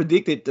 We were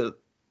predicted to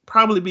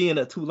probably be in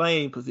a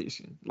Tulane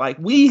position. Like,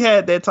 we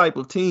had that type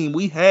of team.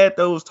 We had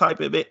those type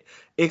of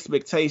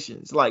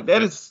expectations. Like,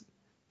 that is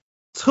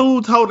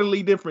two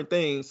totally different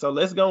things. So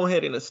let's go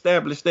ahead and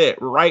establish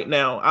that right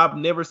now. I've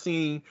never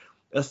seen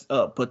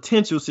a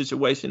potential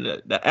situation,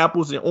 the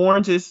apples and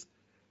oranges.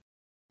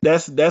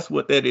 That's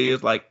what that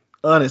is. Like,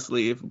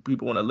 honestly, if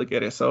people want to look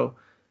at it. So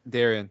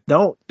Darian,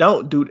 don't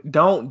do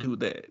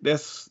that.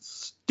 That's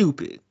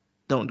stupid.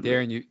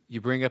 Darren, you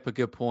bring up a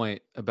good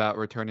point about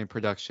returning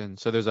production.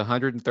 So there's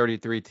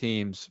 133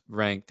 teams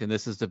ranked, and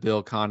this is the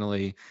Bill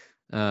Connolly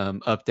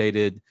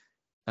updated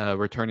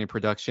returning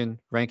production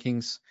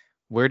rankings.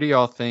 Where do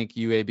y'all think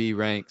UAB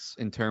ranks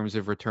in terms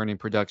of returning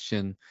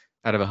production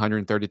out of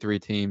 133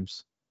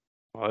 teams?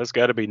 Well, it's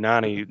got to be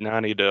 90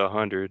 to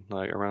 100,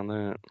 like around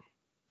that.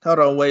 Hold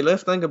on, wait.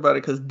 Let's think about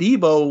it, because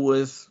Debo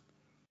was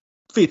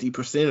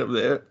 50% of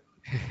that.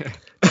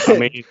 I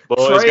mean,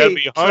 well, it's got to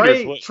be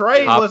 100.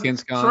 Trey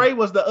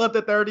was the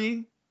other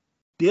 30.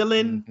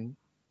 Dylan. Mm-hmm.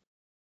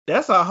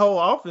 That's our whole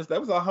offense. That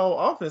was our whole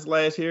offense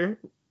last year.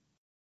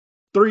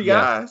 3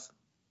 guys.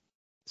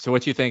 So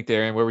what you think,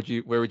 Darren? Where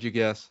would you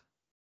guess?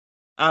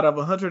 Out of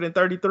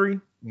 133?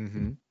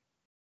 Mm-hmm.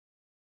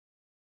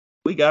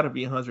 We got to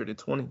be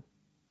 120.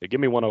 Yeah,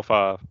 give me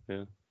 105.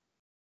 Yeah.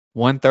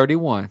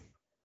 131.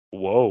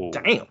 Whoa.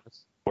 Damn.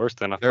 That's worse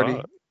than I 30.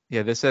 thought.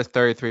 Yeah, this says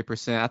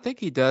 33%. I think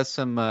he does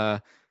some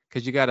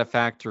because you got to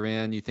factor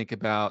in, you think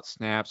about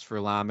snaps for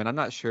linemen. I'm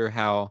not sure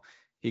how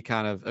he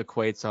kind of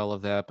equates all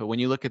of that, but when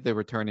you look at the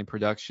returning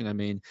production, I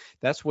mean,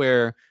 that's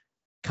where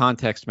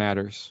context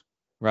matters,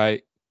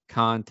 right?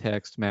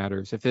 Context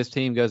matters. If this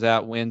team goes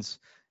out, wins,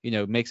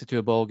 makes it to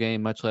a bowl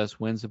game, much less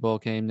wins a bowl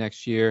game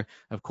next year,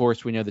 of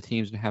course, we know the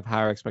teams have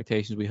higher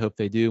expectations. We hope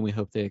they do, and we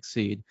hope they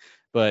exceed.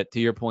 But to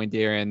your point,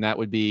 Darren, that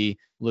would be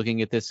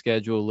looking at this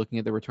schedule, looking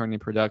at the returning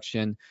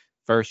production,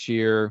 first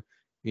year,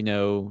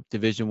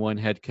 Division I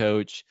head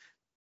coach,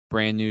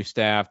 brand new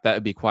staff. That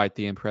would be quite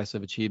the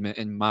impressive achievement,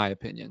 in my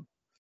opinion.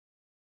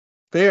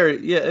 Fair,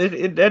 yeah,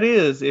 that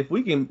is. If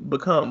we can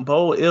become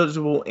bowl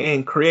eligible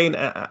and create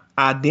an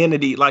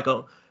identity,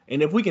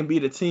 and if we can be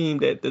the team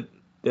that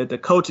the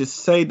coaches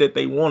say that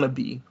they want to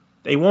be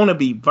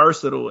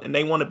versatile, and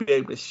they want to be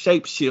able to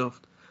shape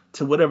shift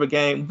to whatever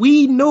game.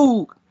 We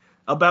knew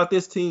about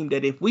this team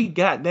that if we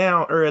got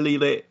down early,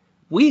 that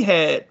we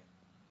had.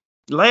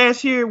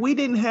 Last year, we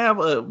didn't have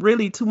a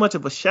really too much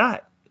of a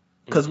shot,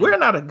 because we're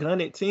not a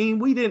gunning team.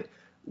 We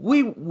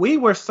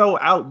were so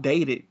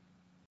outdated.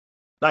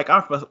 Like,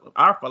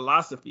 our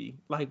philosophy,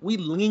 like, we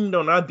leaned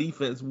on our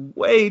defense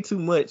way too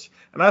much.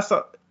 And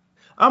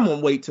I'm gonna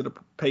wait to the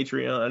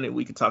Patreon and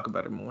we can talk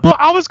about it more. Well,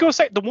 I was gonna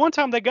say the one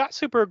time they got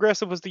super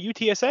aggressive was the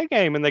UTSA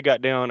game, and they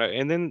got down,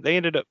 and then they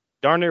ended up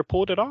darn near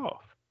pulled it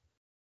off.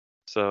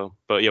 So,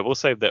 but yeah, we'll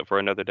save that for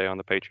another day on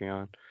the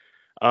Patreon.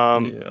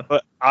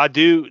 But I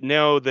do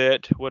know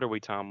that, what are we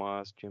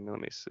time-wise, Jimmy?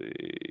 Let me see.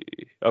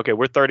 Okay,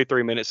 we're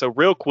 33 minutes. So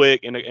real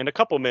quick, in a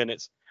couple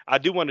minutes, I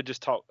do want to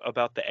just talk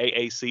about the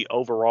AAC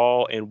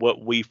overall and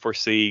what we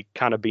foresee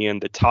kind of being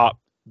the top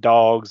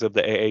dogs of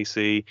the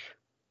AAC.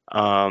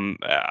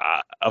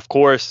 Of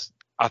course,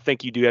 I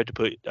think you do have to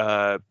put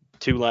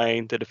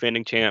Tulane, the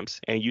defending champs,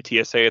 and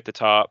UTSA at the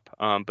top.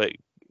 But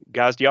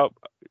guys,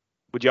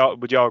 would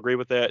y'all agree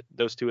with that?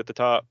 Those two at the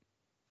top?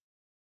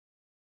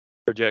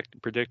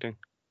 Predicting.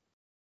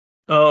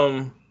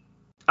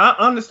 I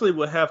honestly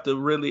would have to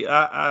really.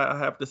 I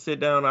have to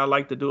sit down. I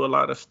like to do a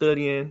lot of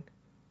studying.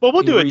 Well,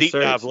 we'll do a deep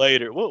dive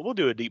later. We'll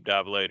do a deep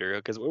dive later,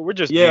 because we're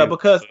just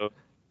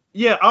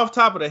off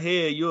top of the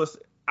head,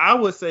 I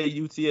would say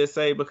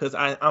UTSA, because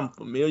I'm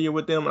familiar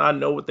with them and I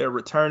know what they're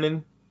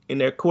returning in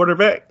their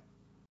quarterback.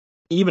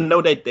 Even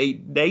though that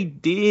they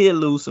did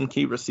lose some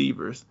key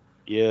receivers.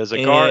 Yeah,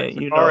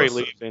 Zakari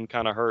leaving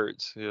kind of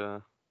hurts.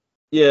 Yeah.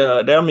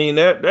 Yeah,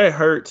 that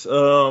hurts.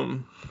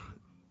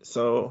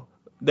 So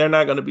they're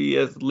not going to be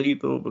as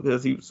lethal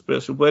because he was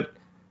special. But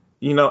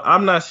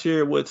I'm not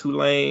sure what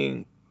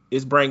Tulane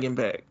is bringing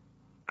back.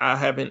 I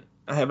haven't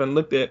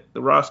looked at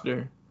the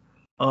roster.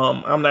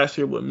 I'm not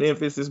sure what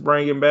Memphis is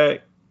bringing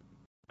back.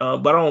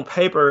 But on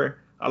paper,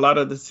 a lot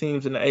of the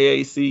teams in the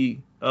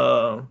AAC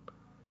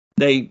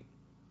They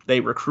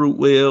recruit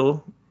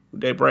well.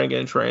 They bring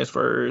in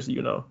transfers.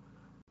 Even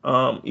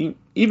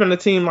a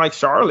team like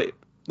Charlotte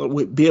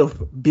with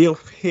Bill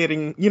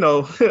hitting,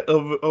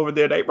 over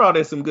there, they brought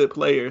in some good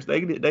players.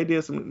 They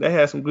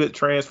had some good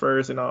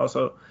transfers, and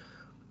also,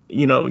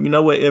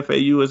 what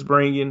FAU is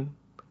bringing.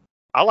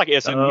 I like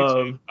SMU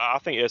too. I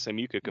think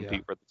SMU could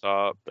compete for the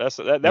top.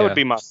 That would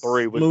be my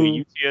three. Would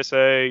be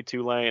UTSA,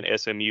 Tulane,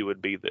 SMU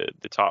would be the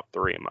top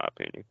three in my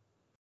opinion.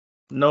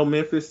 No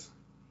Memphis.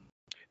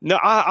 No,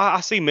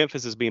 I see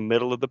Memphis as being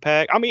middle of the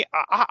pack. I mean,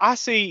 I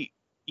see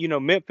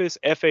Memphis,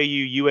 FAU,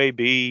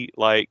 UAB.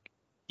 Like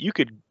you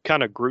could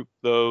kind of group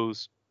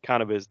those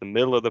kind of as the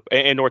middle of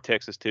and North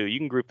Texas too. You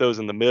can group those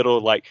in the middle.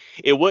 Like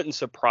it wouldn't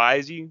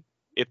surprise you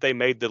if they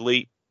made the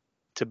leap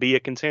to be a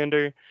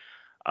contender.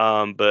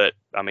 But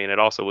I mean, it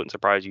also wouldn't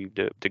surprise you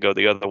to go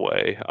the other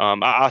way.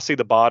 I see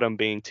the bottom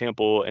being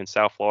Temple and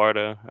South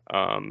Florida,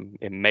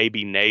 and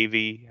maybe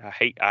Navy.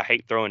 I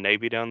hate throwing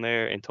Navy down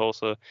there in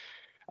Tulsa.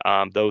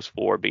 Those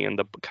four being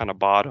the kind of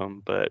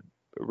bottom, but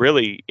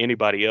really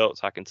anybody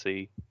else I can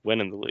see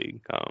winning the league.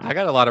 I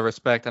got a lot of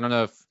respect. I don't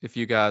know if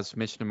you guys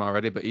mentioned them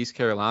already, but East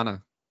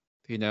Carolina,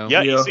 yeah,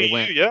 they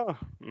went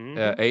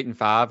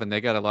 8-5, and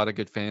they got a lot of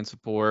good fan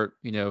support.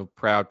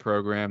 Proud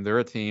program. They're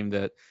a team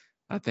that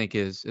I think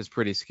is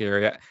pretty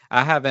scary.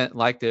 I haven't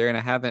liked there, and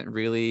I haven't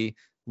really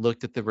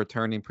looked at the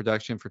returning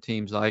production for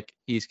teams like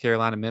East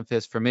Carolina,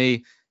 Memphis. For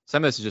me,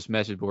 some of this is just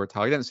message board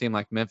talk. It doesn't seem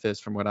like Memphis,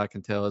 from what I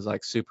can tell, is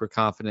like super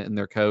confident in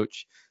their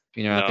coach.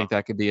 No. I think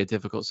that could be a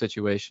difficult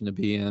situation to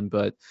be in.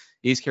 But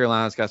East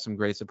Carolina's got some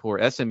great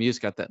support. SMU's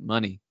got that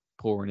money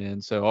pouring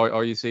in. So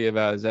all you see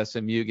about is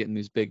SMU getting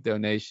these big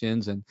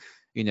donations and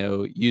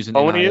using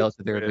NIL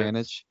to their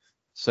advantage.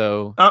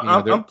 So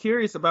I'm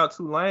curious about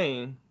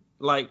Tulane.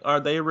 Like, are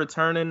they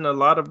returning a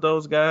lot of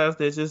those guys?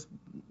 They're just,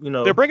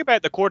 they're bringing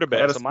back the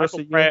quarterback. So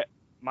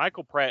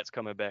Michael Pratt's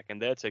coming back,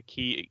 and that's a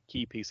key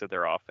piece of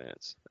their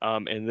offense.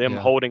 And them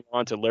holding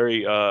on to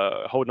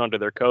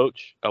their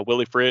coach,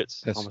 Willie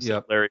Fritz.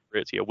 Larry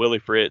Fritz, Willie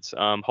Fritz.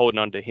 Holding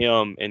on to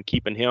him and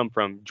keeping him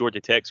from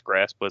Georgia Tech's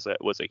grasp was a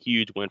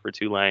huge win for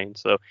Tulane.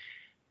 So,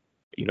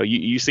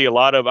 you see a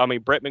lot of,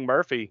 Brett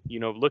McMurphy.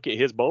 Look at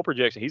his bowl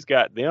projection. He's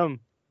got them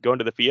going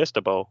to the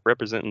Fiesta Bowl,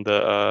 representing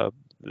the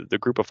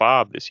group of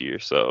five this year.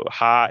 So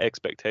high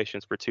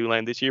expectations for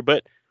Tulane this year.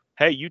 But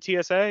hey,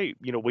 UTSA,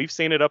 we've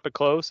seen it up at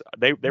close.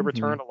 They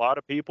return a lot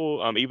of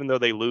people, even though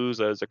they lose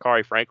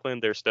Zachary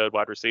Franklin, their stud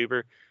wide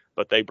receiver,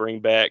 but they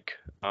bring back,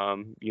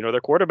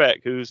 their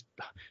quarterback who's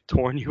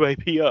torn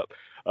UAB up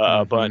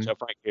a bunch of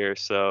Frank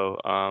Harris. So,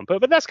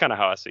 but that's kind of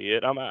how I see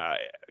it.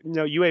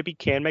 UAB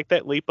can make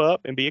that leap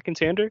up and be a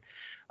contender.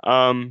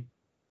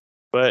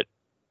 But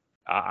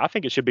I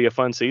think it should be a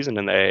fun season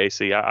in the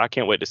AAC. I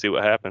can't wait to see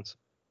what happens.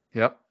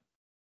 Yep.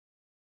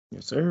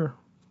 Yes, sir.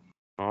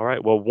 All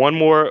right. Well,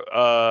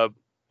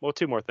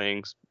 two more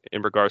things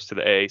in regards to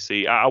the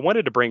AAC. I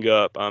wanted to bring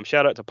up,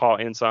 shout out to Paul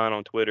Ensign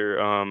on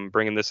Twitter,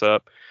 bringing this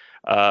up,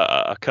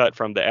 a cut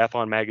from the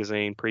Athlon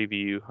magazine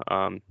preview.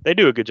 They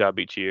do a good job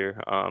each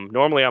year.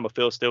 Normally I'm a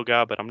Phil Steele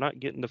guy, but I'm not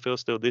getting the Phil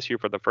Steele this year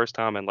for the first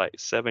time in like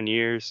 7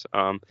 years.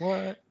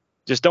 What?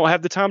 Just don't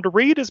have the time to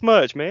read as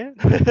much, man.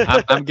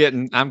 I'm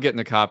getting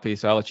a copy,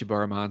 so I'll let you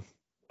borrow mine.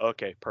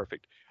 Okay,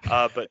 perfect.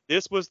 But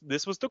this was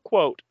the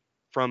quote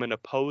from an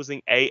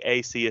opposing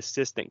AAC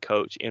assistant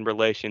coach in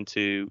relation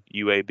to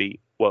UAB.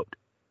 Quote,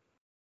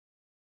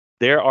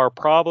 "There are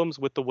problems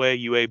with the way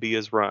UAB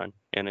is run,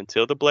 and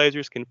until the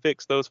Blazers can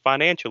fix those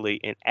financially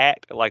and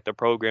act like the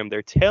program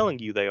they're telling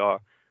you they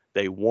are,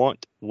 they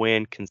won't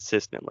win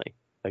consistently."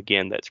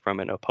 Again, that's from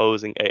an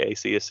opposing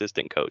AAC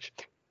assistant coach.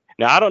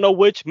 Now, I don't know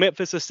which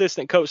Memphis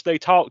assistant coach they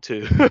talked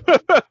to,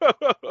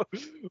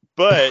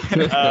 but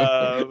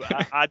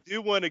I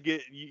do want to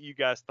get you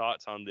guys'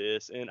 thoughts on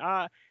this. And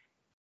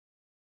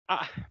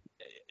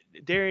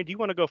Darren, do you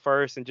want to go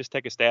first and just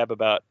take a stab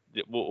about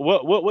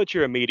what's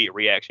your immediate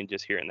reaction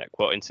just hearing that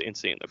quote and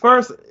seeing the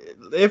quote? First,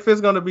 if it's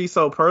going to be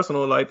so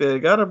personal like that, it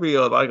got to be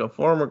a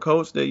former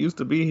coach that used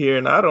to be here,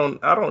 and I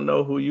don't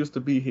know who used to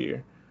be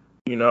here.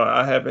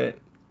 I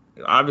haven't.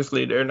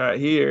 Obviously, they're not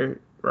here,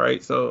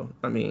 right? So,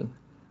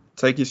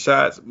 take your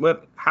shots.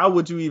 But how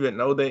would you even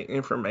know that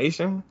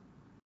information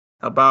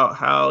about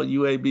how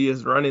UAB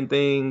is running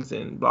things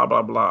and blah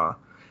blah blah?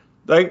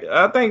 Like,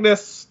 I think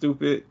that's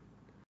stupid.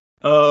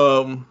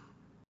 It's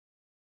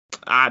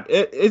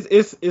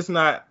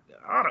not.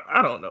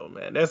 I don't know,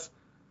 man. That's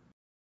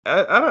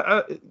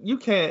you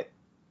can't.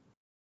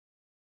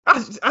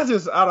 I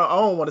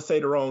don't want to say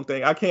the wrong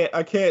thing. I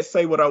can't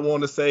say what I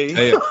want to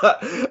say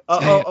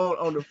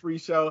on the free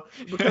show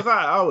because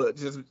I would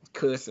just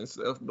cuss and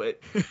stuff. But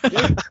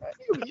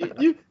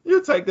you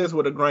take this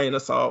with a grain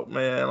of salt,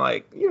 man.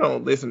 Like, you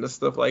don't listen to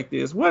stuff like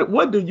this.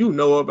 What do you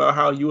know about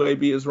how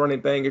UAB is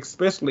running things,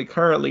 especially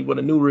currently with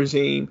a new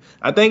regime?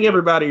 I think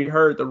everybody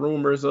heard the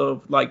rumors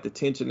of like the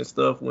tension and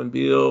stuff when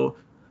Bill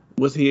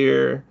was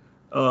here.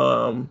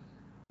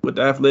 With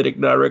the athletic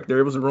director,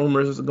 it was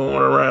rumors going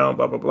around,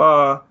 blah, blah,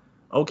 blah.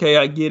 Okay,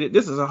 I get it.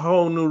 This is a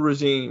whole new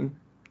regime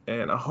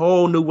and a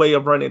whole new way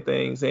of running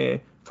things.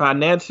 And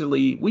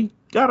financially, we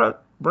got a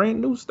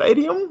brand new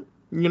stadium.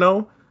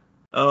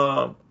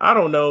 I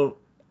don't know.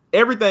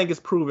 Everything is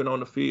proven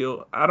on the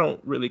field. I don't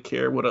really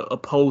care what an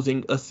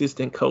opposing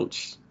assistant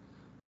coach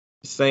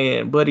is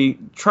saying, buddy.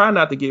 Try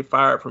not to get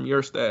fired from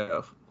your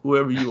staff,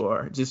 whoever you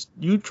are. Just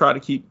you try to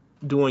keep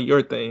doing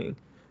your thing,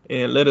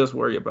 and let us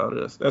worry about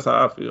us. That's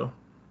how I feel.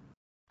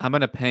 I'm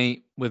going to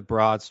paint with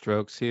broad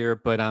strokes here,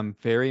 but I'm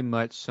very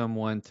much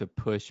someone to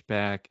push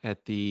back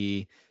at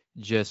the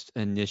just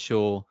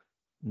initial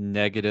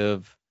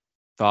negative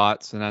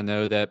thoughts. And I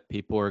know that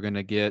people are going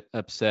to get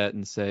upset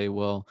and say,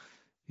 well,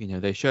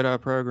 they shut our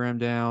program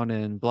down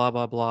and blah,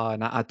 blah, blah.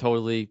 And I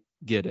totally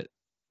get it.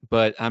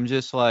 But I'm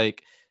just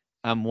like,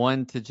 I'm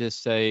one to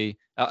just say,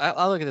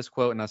 I look at this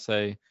quote and I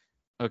say,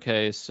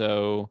 okay,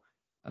 so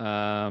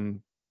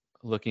um,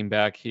 looking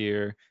back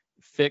here,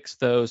 fix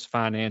those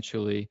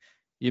financially.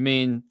 You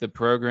mean the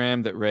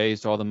program that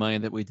raised all the money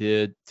that we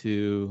did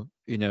to,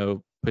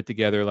 put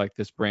together like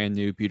this brand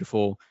new,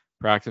 beautiful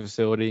practice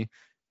facility?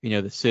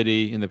 The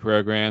city and the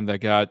program that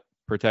got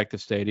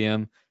Protective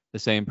Stadium, the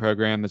same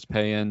program that's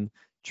paying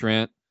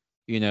Trent,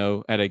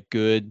 at a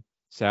good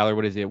salary.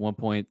 What is it?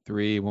 1.3,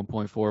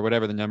 1.4,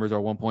 whatever the numbers are,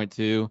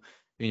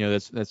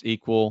 1.2. That's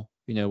equal,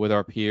 with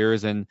our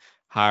peers and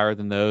higher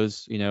than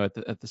those,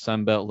 at the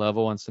Sun Belt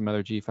level and some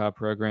other G5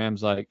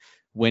 programs, like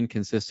win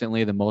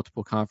consistently the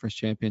multiple conference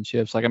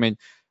championships. Like, I mean,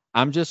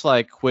 I'm just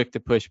like quick to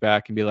push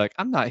back and be like,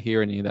 I'm not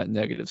hearing any of that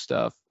negative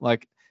stuff.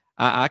 Like,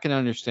 I can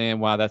understand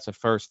why that's a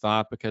first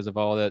thought because of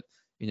all that,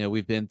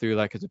 we've been through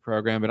like as a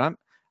program, but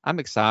I'm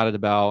excited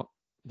about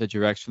the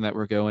direction that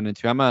we're going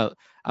into.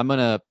 I'm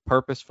gonna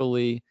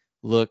purposefully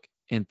look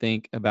and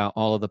think about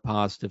all of the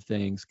positive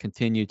things,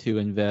 continue to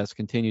invest,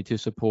 continue to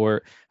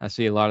support. I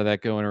see a lot of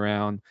that going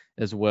around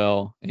as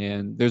well.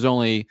 And there's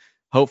only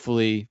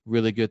hopefully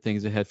really good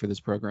things ahead for this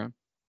program.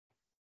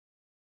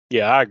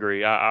 Yeah, I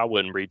agree. I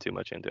wouldn't read too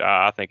much into it.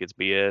 I think it's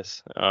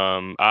BS.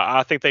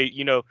 I think they,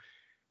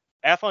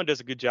 Athlon does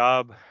a good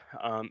job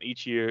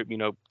each year,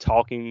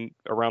 talking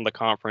around the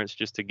conference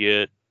just to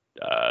get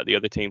the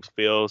other teams'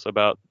 feels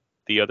about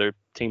the other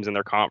teams in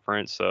their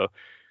conference. So,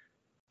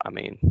 I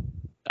mean,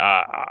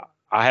 I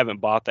haven't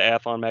bought the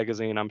Athlon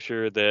magazine. I'm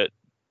sure that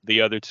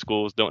the other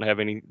schools don't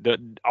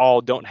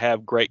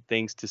have great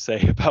things to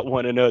say about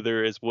one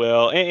another as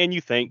well. And you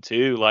think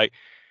too, like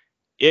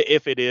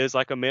if it is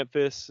like a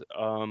Memphis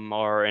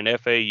or an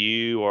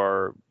FAU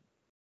or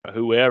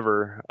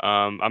whoever,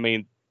 I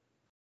mean,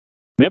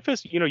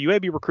 Memphis,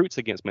 UAB recruits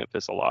against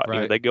Memphis a lot.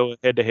 Right. They go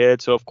head to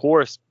head, so of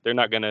course they're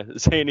not going to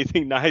say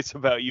anything nice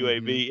about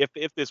UAB Mm-hmm.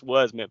 if this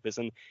was Memphis.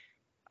 And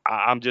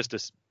I'm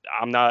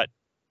not.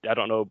 I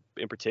don't know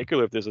in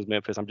particular if this was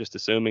Memphis. I'm just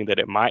assuming that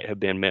it might have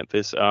been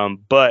Memphis.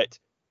 But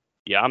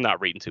yeah, I'm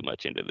not reading too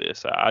much into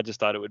this. I just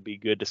thought it would be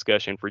good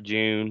discussion for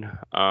June.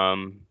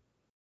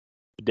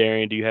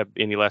 Darian, do you have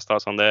any last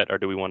thoughts on that, or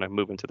do we want to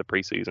move into the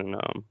preseason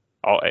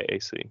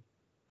All-AAC?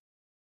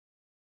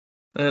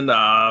 And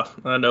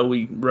I know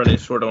we running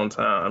short on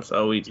time,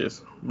 so we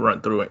just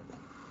run through it.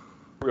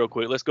 Real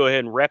quick, let's go ahead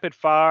and rapid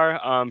fire.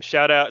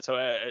 Shout out.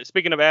 So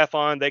speaking of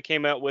Athlon, they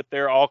came out with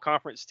their all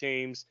conference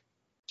teams.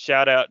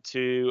 Shout out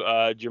to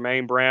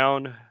Jermaine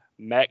Brown,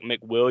 Mac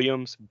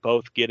McWilliams,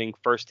 both getting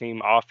first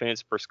team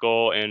offense for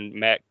Skull, and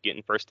Mac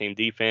getting first team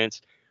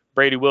defense.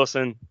 Brady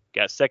Wilson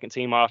got second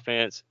team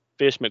offense.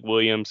 Fish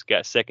McWilliams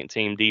got second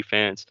team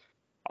defense.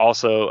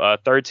 Also,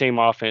 third team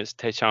offense,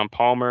 Tayshawn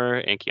Palmer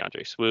and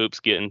Keandre Swoops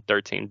getting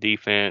third team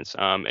defense.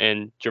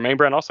 And Jermaine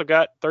Brown also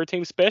got third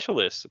team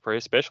specialist for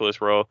his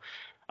specialist role.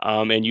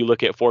 And you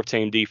look at fourth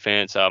team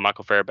defense,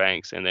 Michael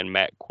Fairbanks and then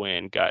Matt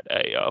Quinn got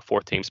a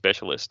fourth team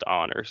specialist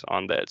honors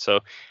on that.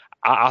 So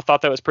I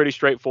thought that was pretty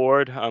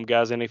straightforward.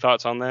 Guys, any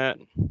thoughts on that?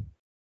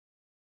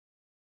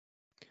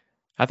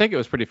 I think it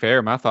was pretty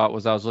fair. My thought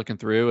was I was looking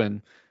through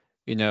and,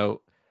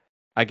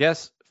 I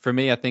guess for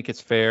me, I think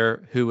it's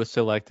fair who was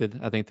selected.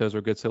 I think those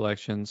were good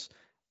selections.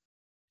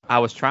 I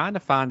was trying to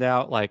find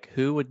out like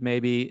who would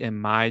maybe,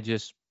 in my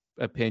just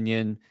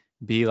opinion,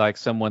 be like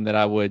someone that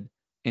I would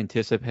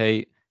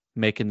anticipate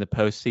making the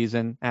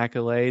postseason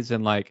accolades,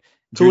 and like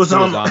Drew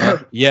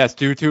Tuazama. Yes,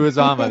 Drew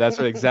Tuazama. That's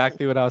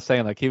exactly what I was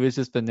saying. Like he was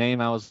just the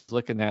name I was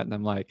looking at, and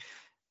I'm like,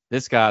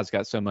 this guy's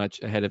got so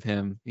much ahead of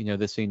him,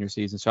 this senior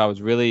season. So I was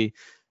really,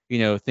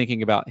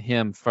 thinking about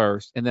him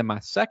first, and then my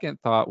second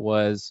thought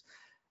was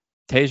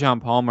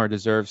Tayshawn Palmer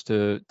deserves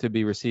to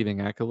be receiving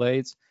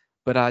accolades.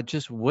 But I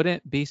just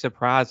wouldn't be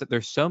surprised that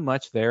there's so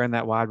much there in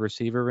that wide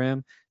receiver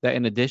room that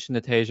in addition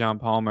to Tayshawn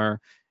Palmer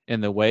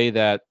and the way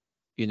that,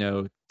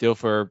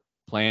 Dilfer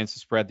plans to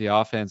spread the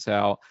offense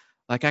out,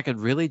 like I could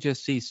really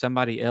just see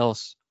somebody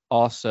else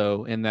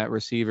also in that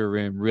receiver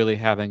room really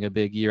having a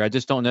big year. I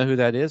just don't know who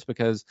that is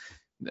because,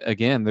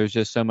 again, there's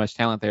just so much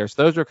talent there.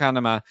 So those are kind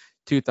of my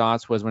two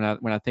thoughts was when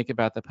I think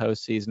about the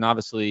postseason,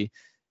 obviously,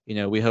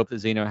 we hope that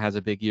Zeno has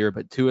a big year,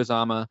 but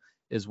Tuazama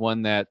is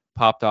one that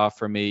popped off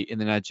for me. And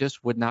then I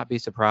just would not be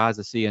surprised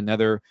to see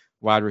another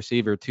wide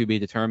receiver to be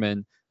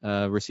determined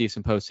receive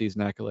some postseason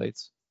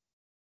accolades.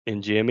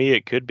 And Jimmy,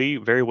 it could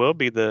very well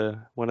be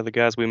one of the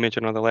guys we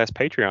mentioned on the last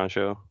Patreon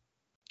show.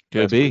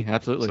 Could be,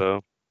 absolutely.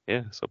 So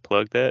yeah, so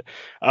plug that.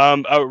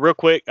 Real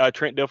quick,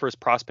 Trent Dilfer's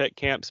prospect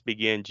camps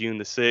begin June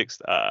the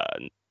 6th,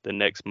 the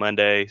next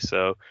Monday.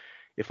 So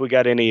if we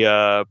got any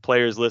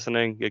players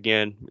listening,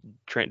 again,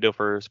 Trent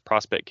Dilfer's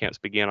prospect camps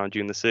begin on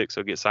June the 6th.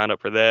 So get signed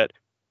up for that.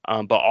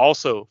 But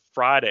also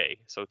Friday,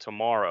 so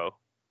tomorrow,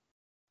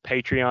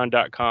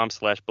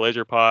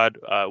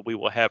 patreon.com/blazerpod. We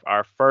will have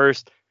our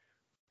first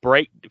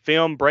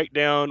film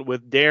breakdown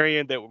with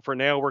Darian that for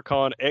now we're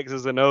calling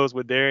X's and O's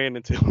with Darian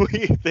until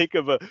we think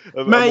of a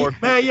more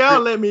man, y'all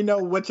let me know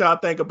what y'all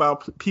think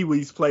about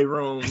Pee-wee's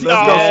Playroom.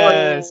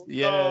 Let's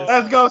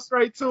go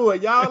straight to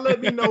it. Y'all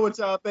let me know what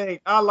y'all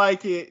think. I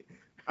like it.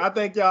 I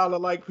think y'all are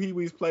like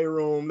Pee-wee's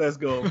Playroom. Let's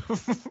go.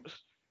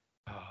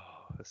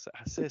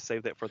 I said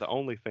save that for the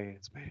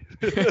OnlyFans, man.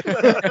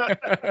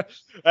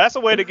 That's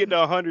a way to get to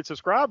 100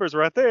 subscribers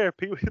right there.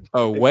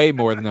 Oh, way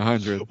more than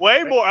 100.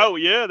 Way more. Oh,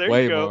 yeah,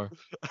 there you go.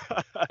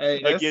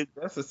 Hey,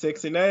 that's a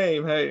sexy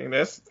name. Hey,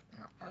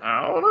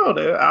 I don't know.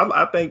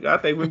 I think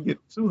we can get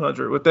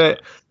 200 with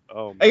that.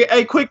 Oh,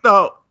 hey, quick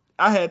thought.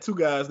 I had two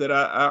guys that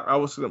I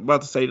was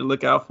about to say to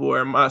look out for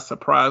in my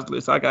surprise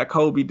list. I got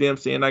Kobe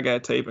Dempsey and I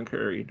got Taven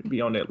Curry to be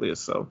on that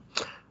list. So,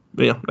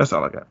 yeah, that's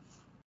all I got.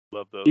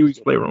 Love those. Pee-wee's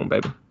Playroom,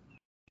 baby.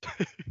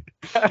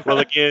 Well,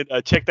 again,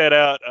 check that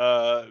out.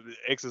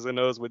 X's and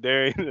O's with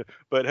Darian.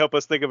 But help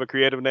us think of a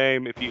creative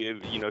name. If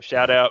you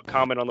shout out,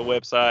 comment on the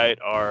website,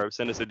 or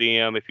send us a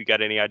DM if you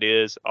got any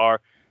ideas,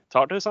 or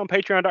talk to us on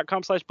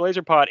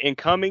patreon.com/blazerpod. And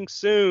coming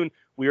soon,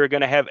 we are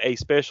going to have a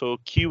special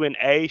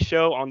Q&A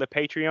show on the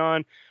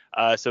Patreon.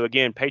 So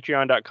again,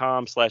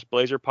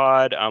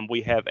 patreon.com/blazerpod.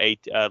 We have a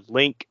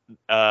link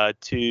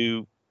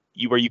to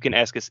you where you can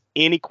ask us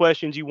any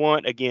questions you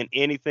want. Again,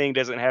 anything,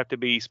 doesn't have to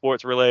be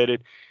sports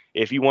related.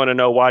 If you want to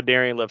know why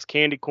Darian loves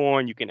candy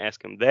corn, you can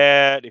ask him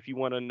that. If you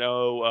want to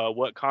know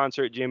what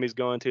concert Jimmy's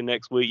going to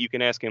next week, you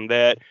can ask him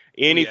that.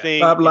 Anything.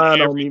 Stop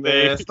lying on me,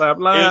 man. Stop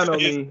lying on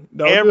me.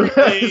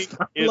 Everything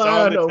is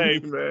on the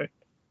table. Man.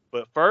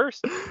 But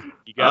first,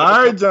 you got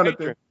all right,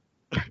 Jonathan.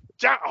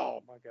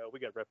 Oh my God, we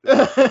got to wrap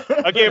this up.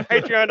 Again,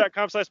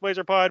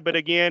 patreon.com/blazerpod. But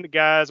again,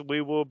 guys,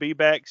 we will be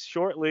back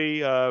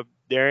shortly.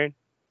 Darian,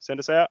 send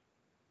us out.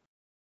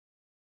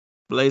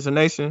 Blazer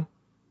Nation,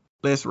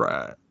 let's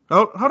ride.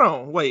 Oh, hold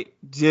on. Wait.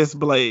 Just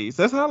Blaze.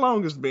 That's how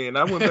long it's been.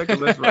 I went back to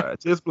Let's Ride.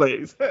 Just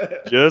Blaze.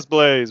 Just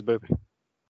Blaze, baby.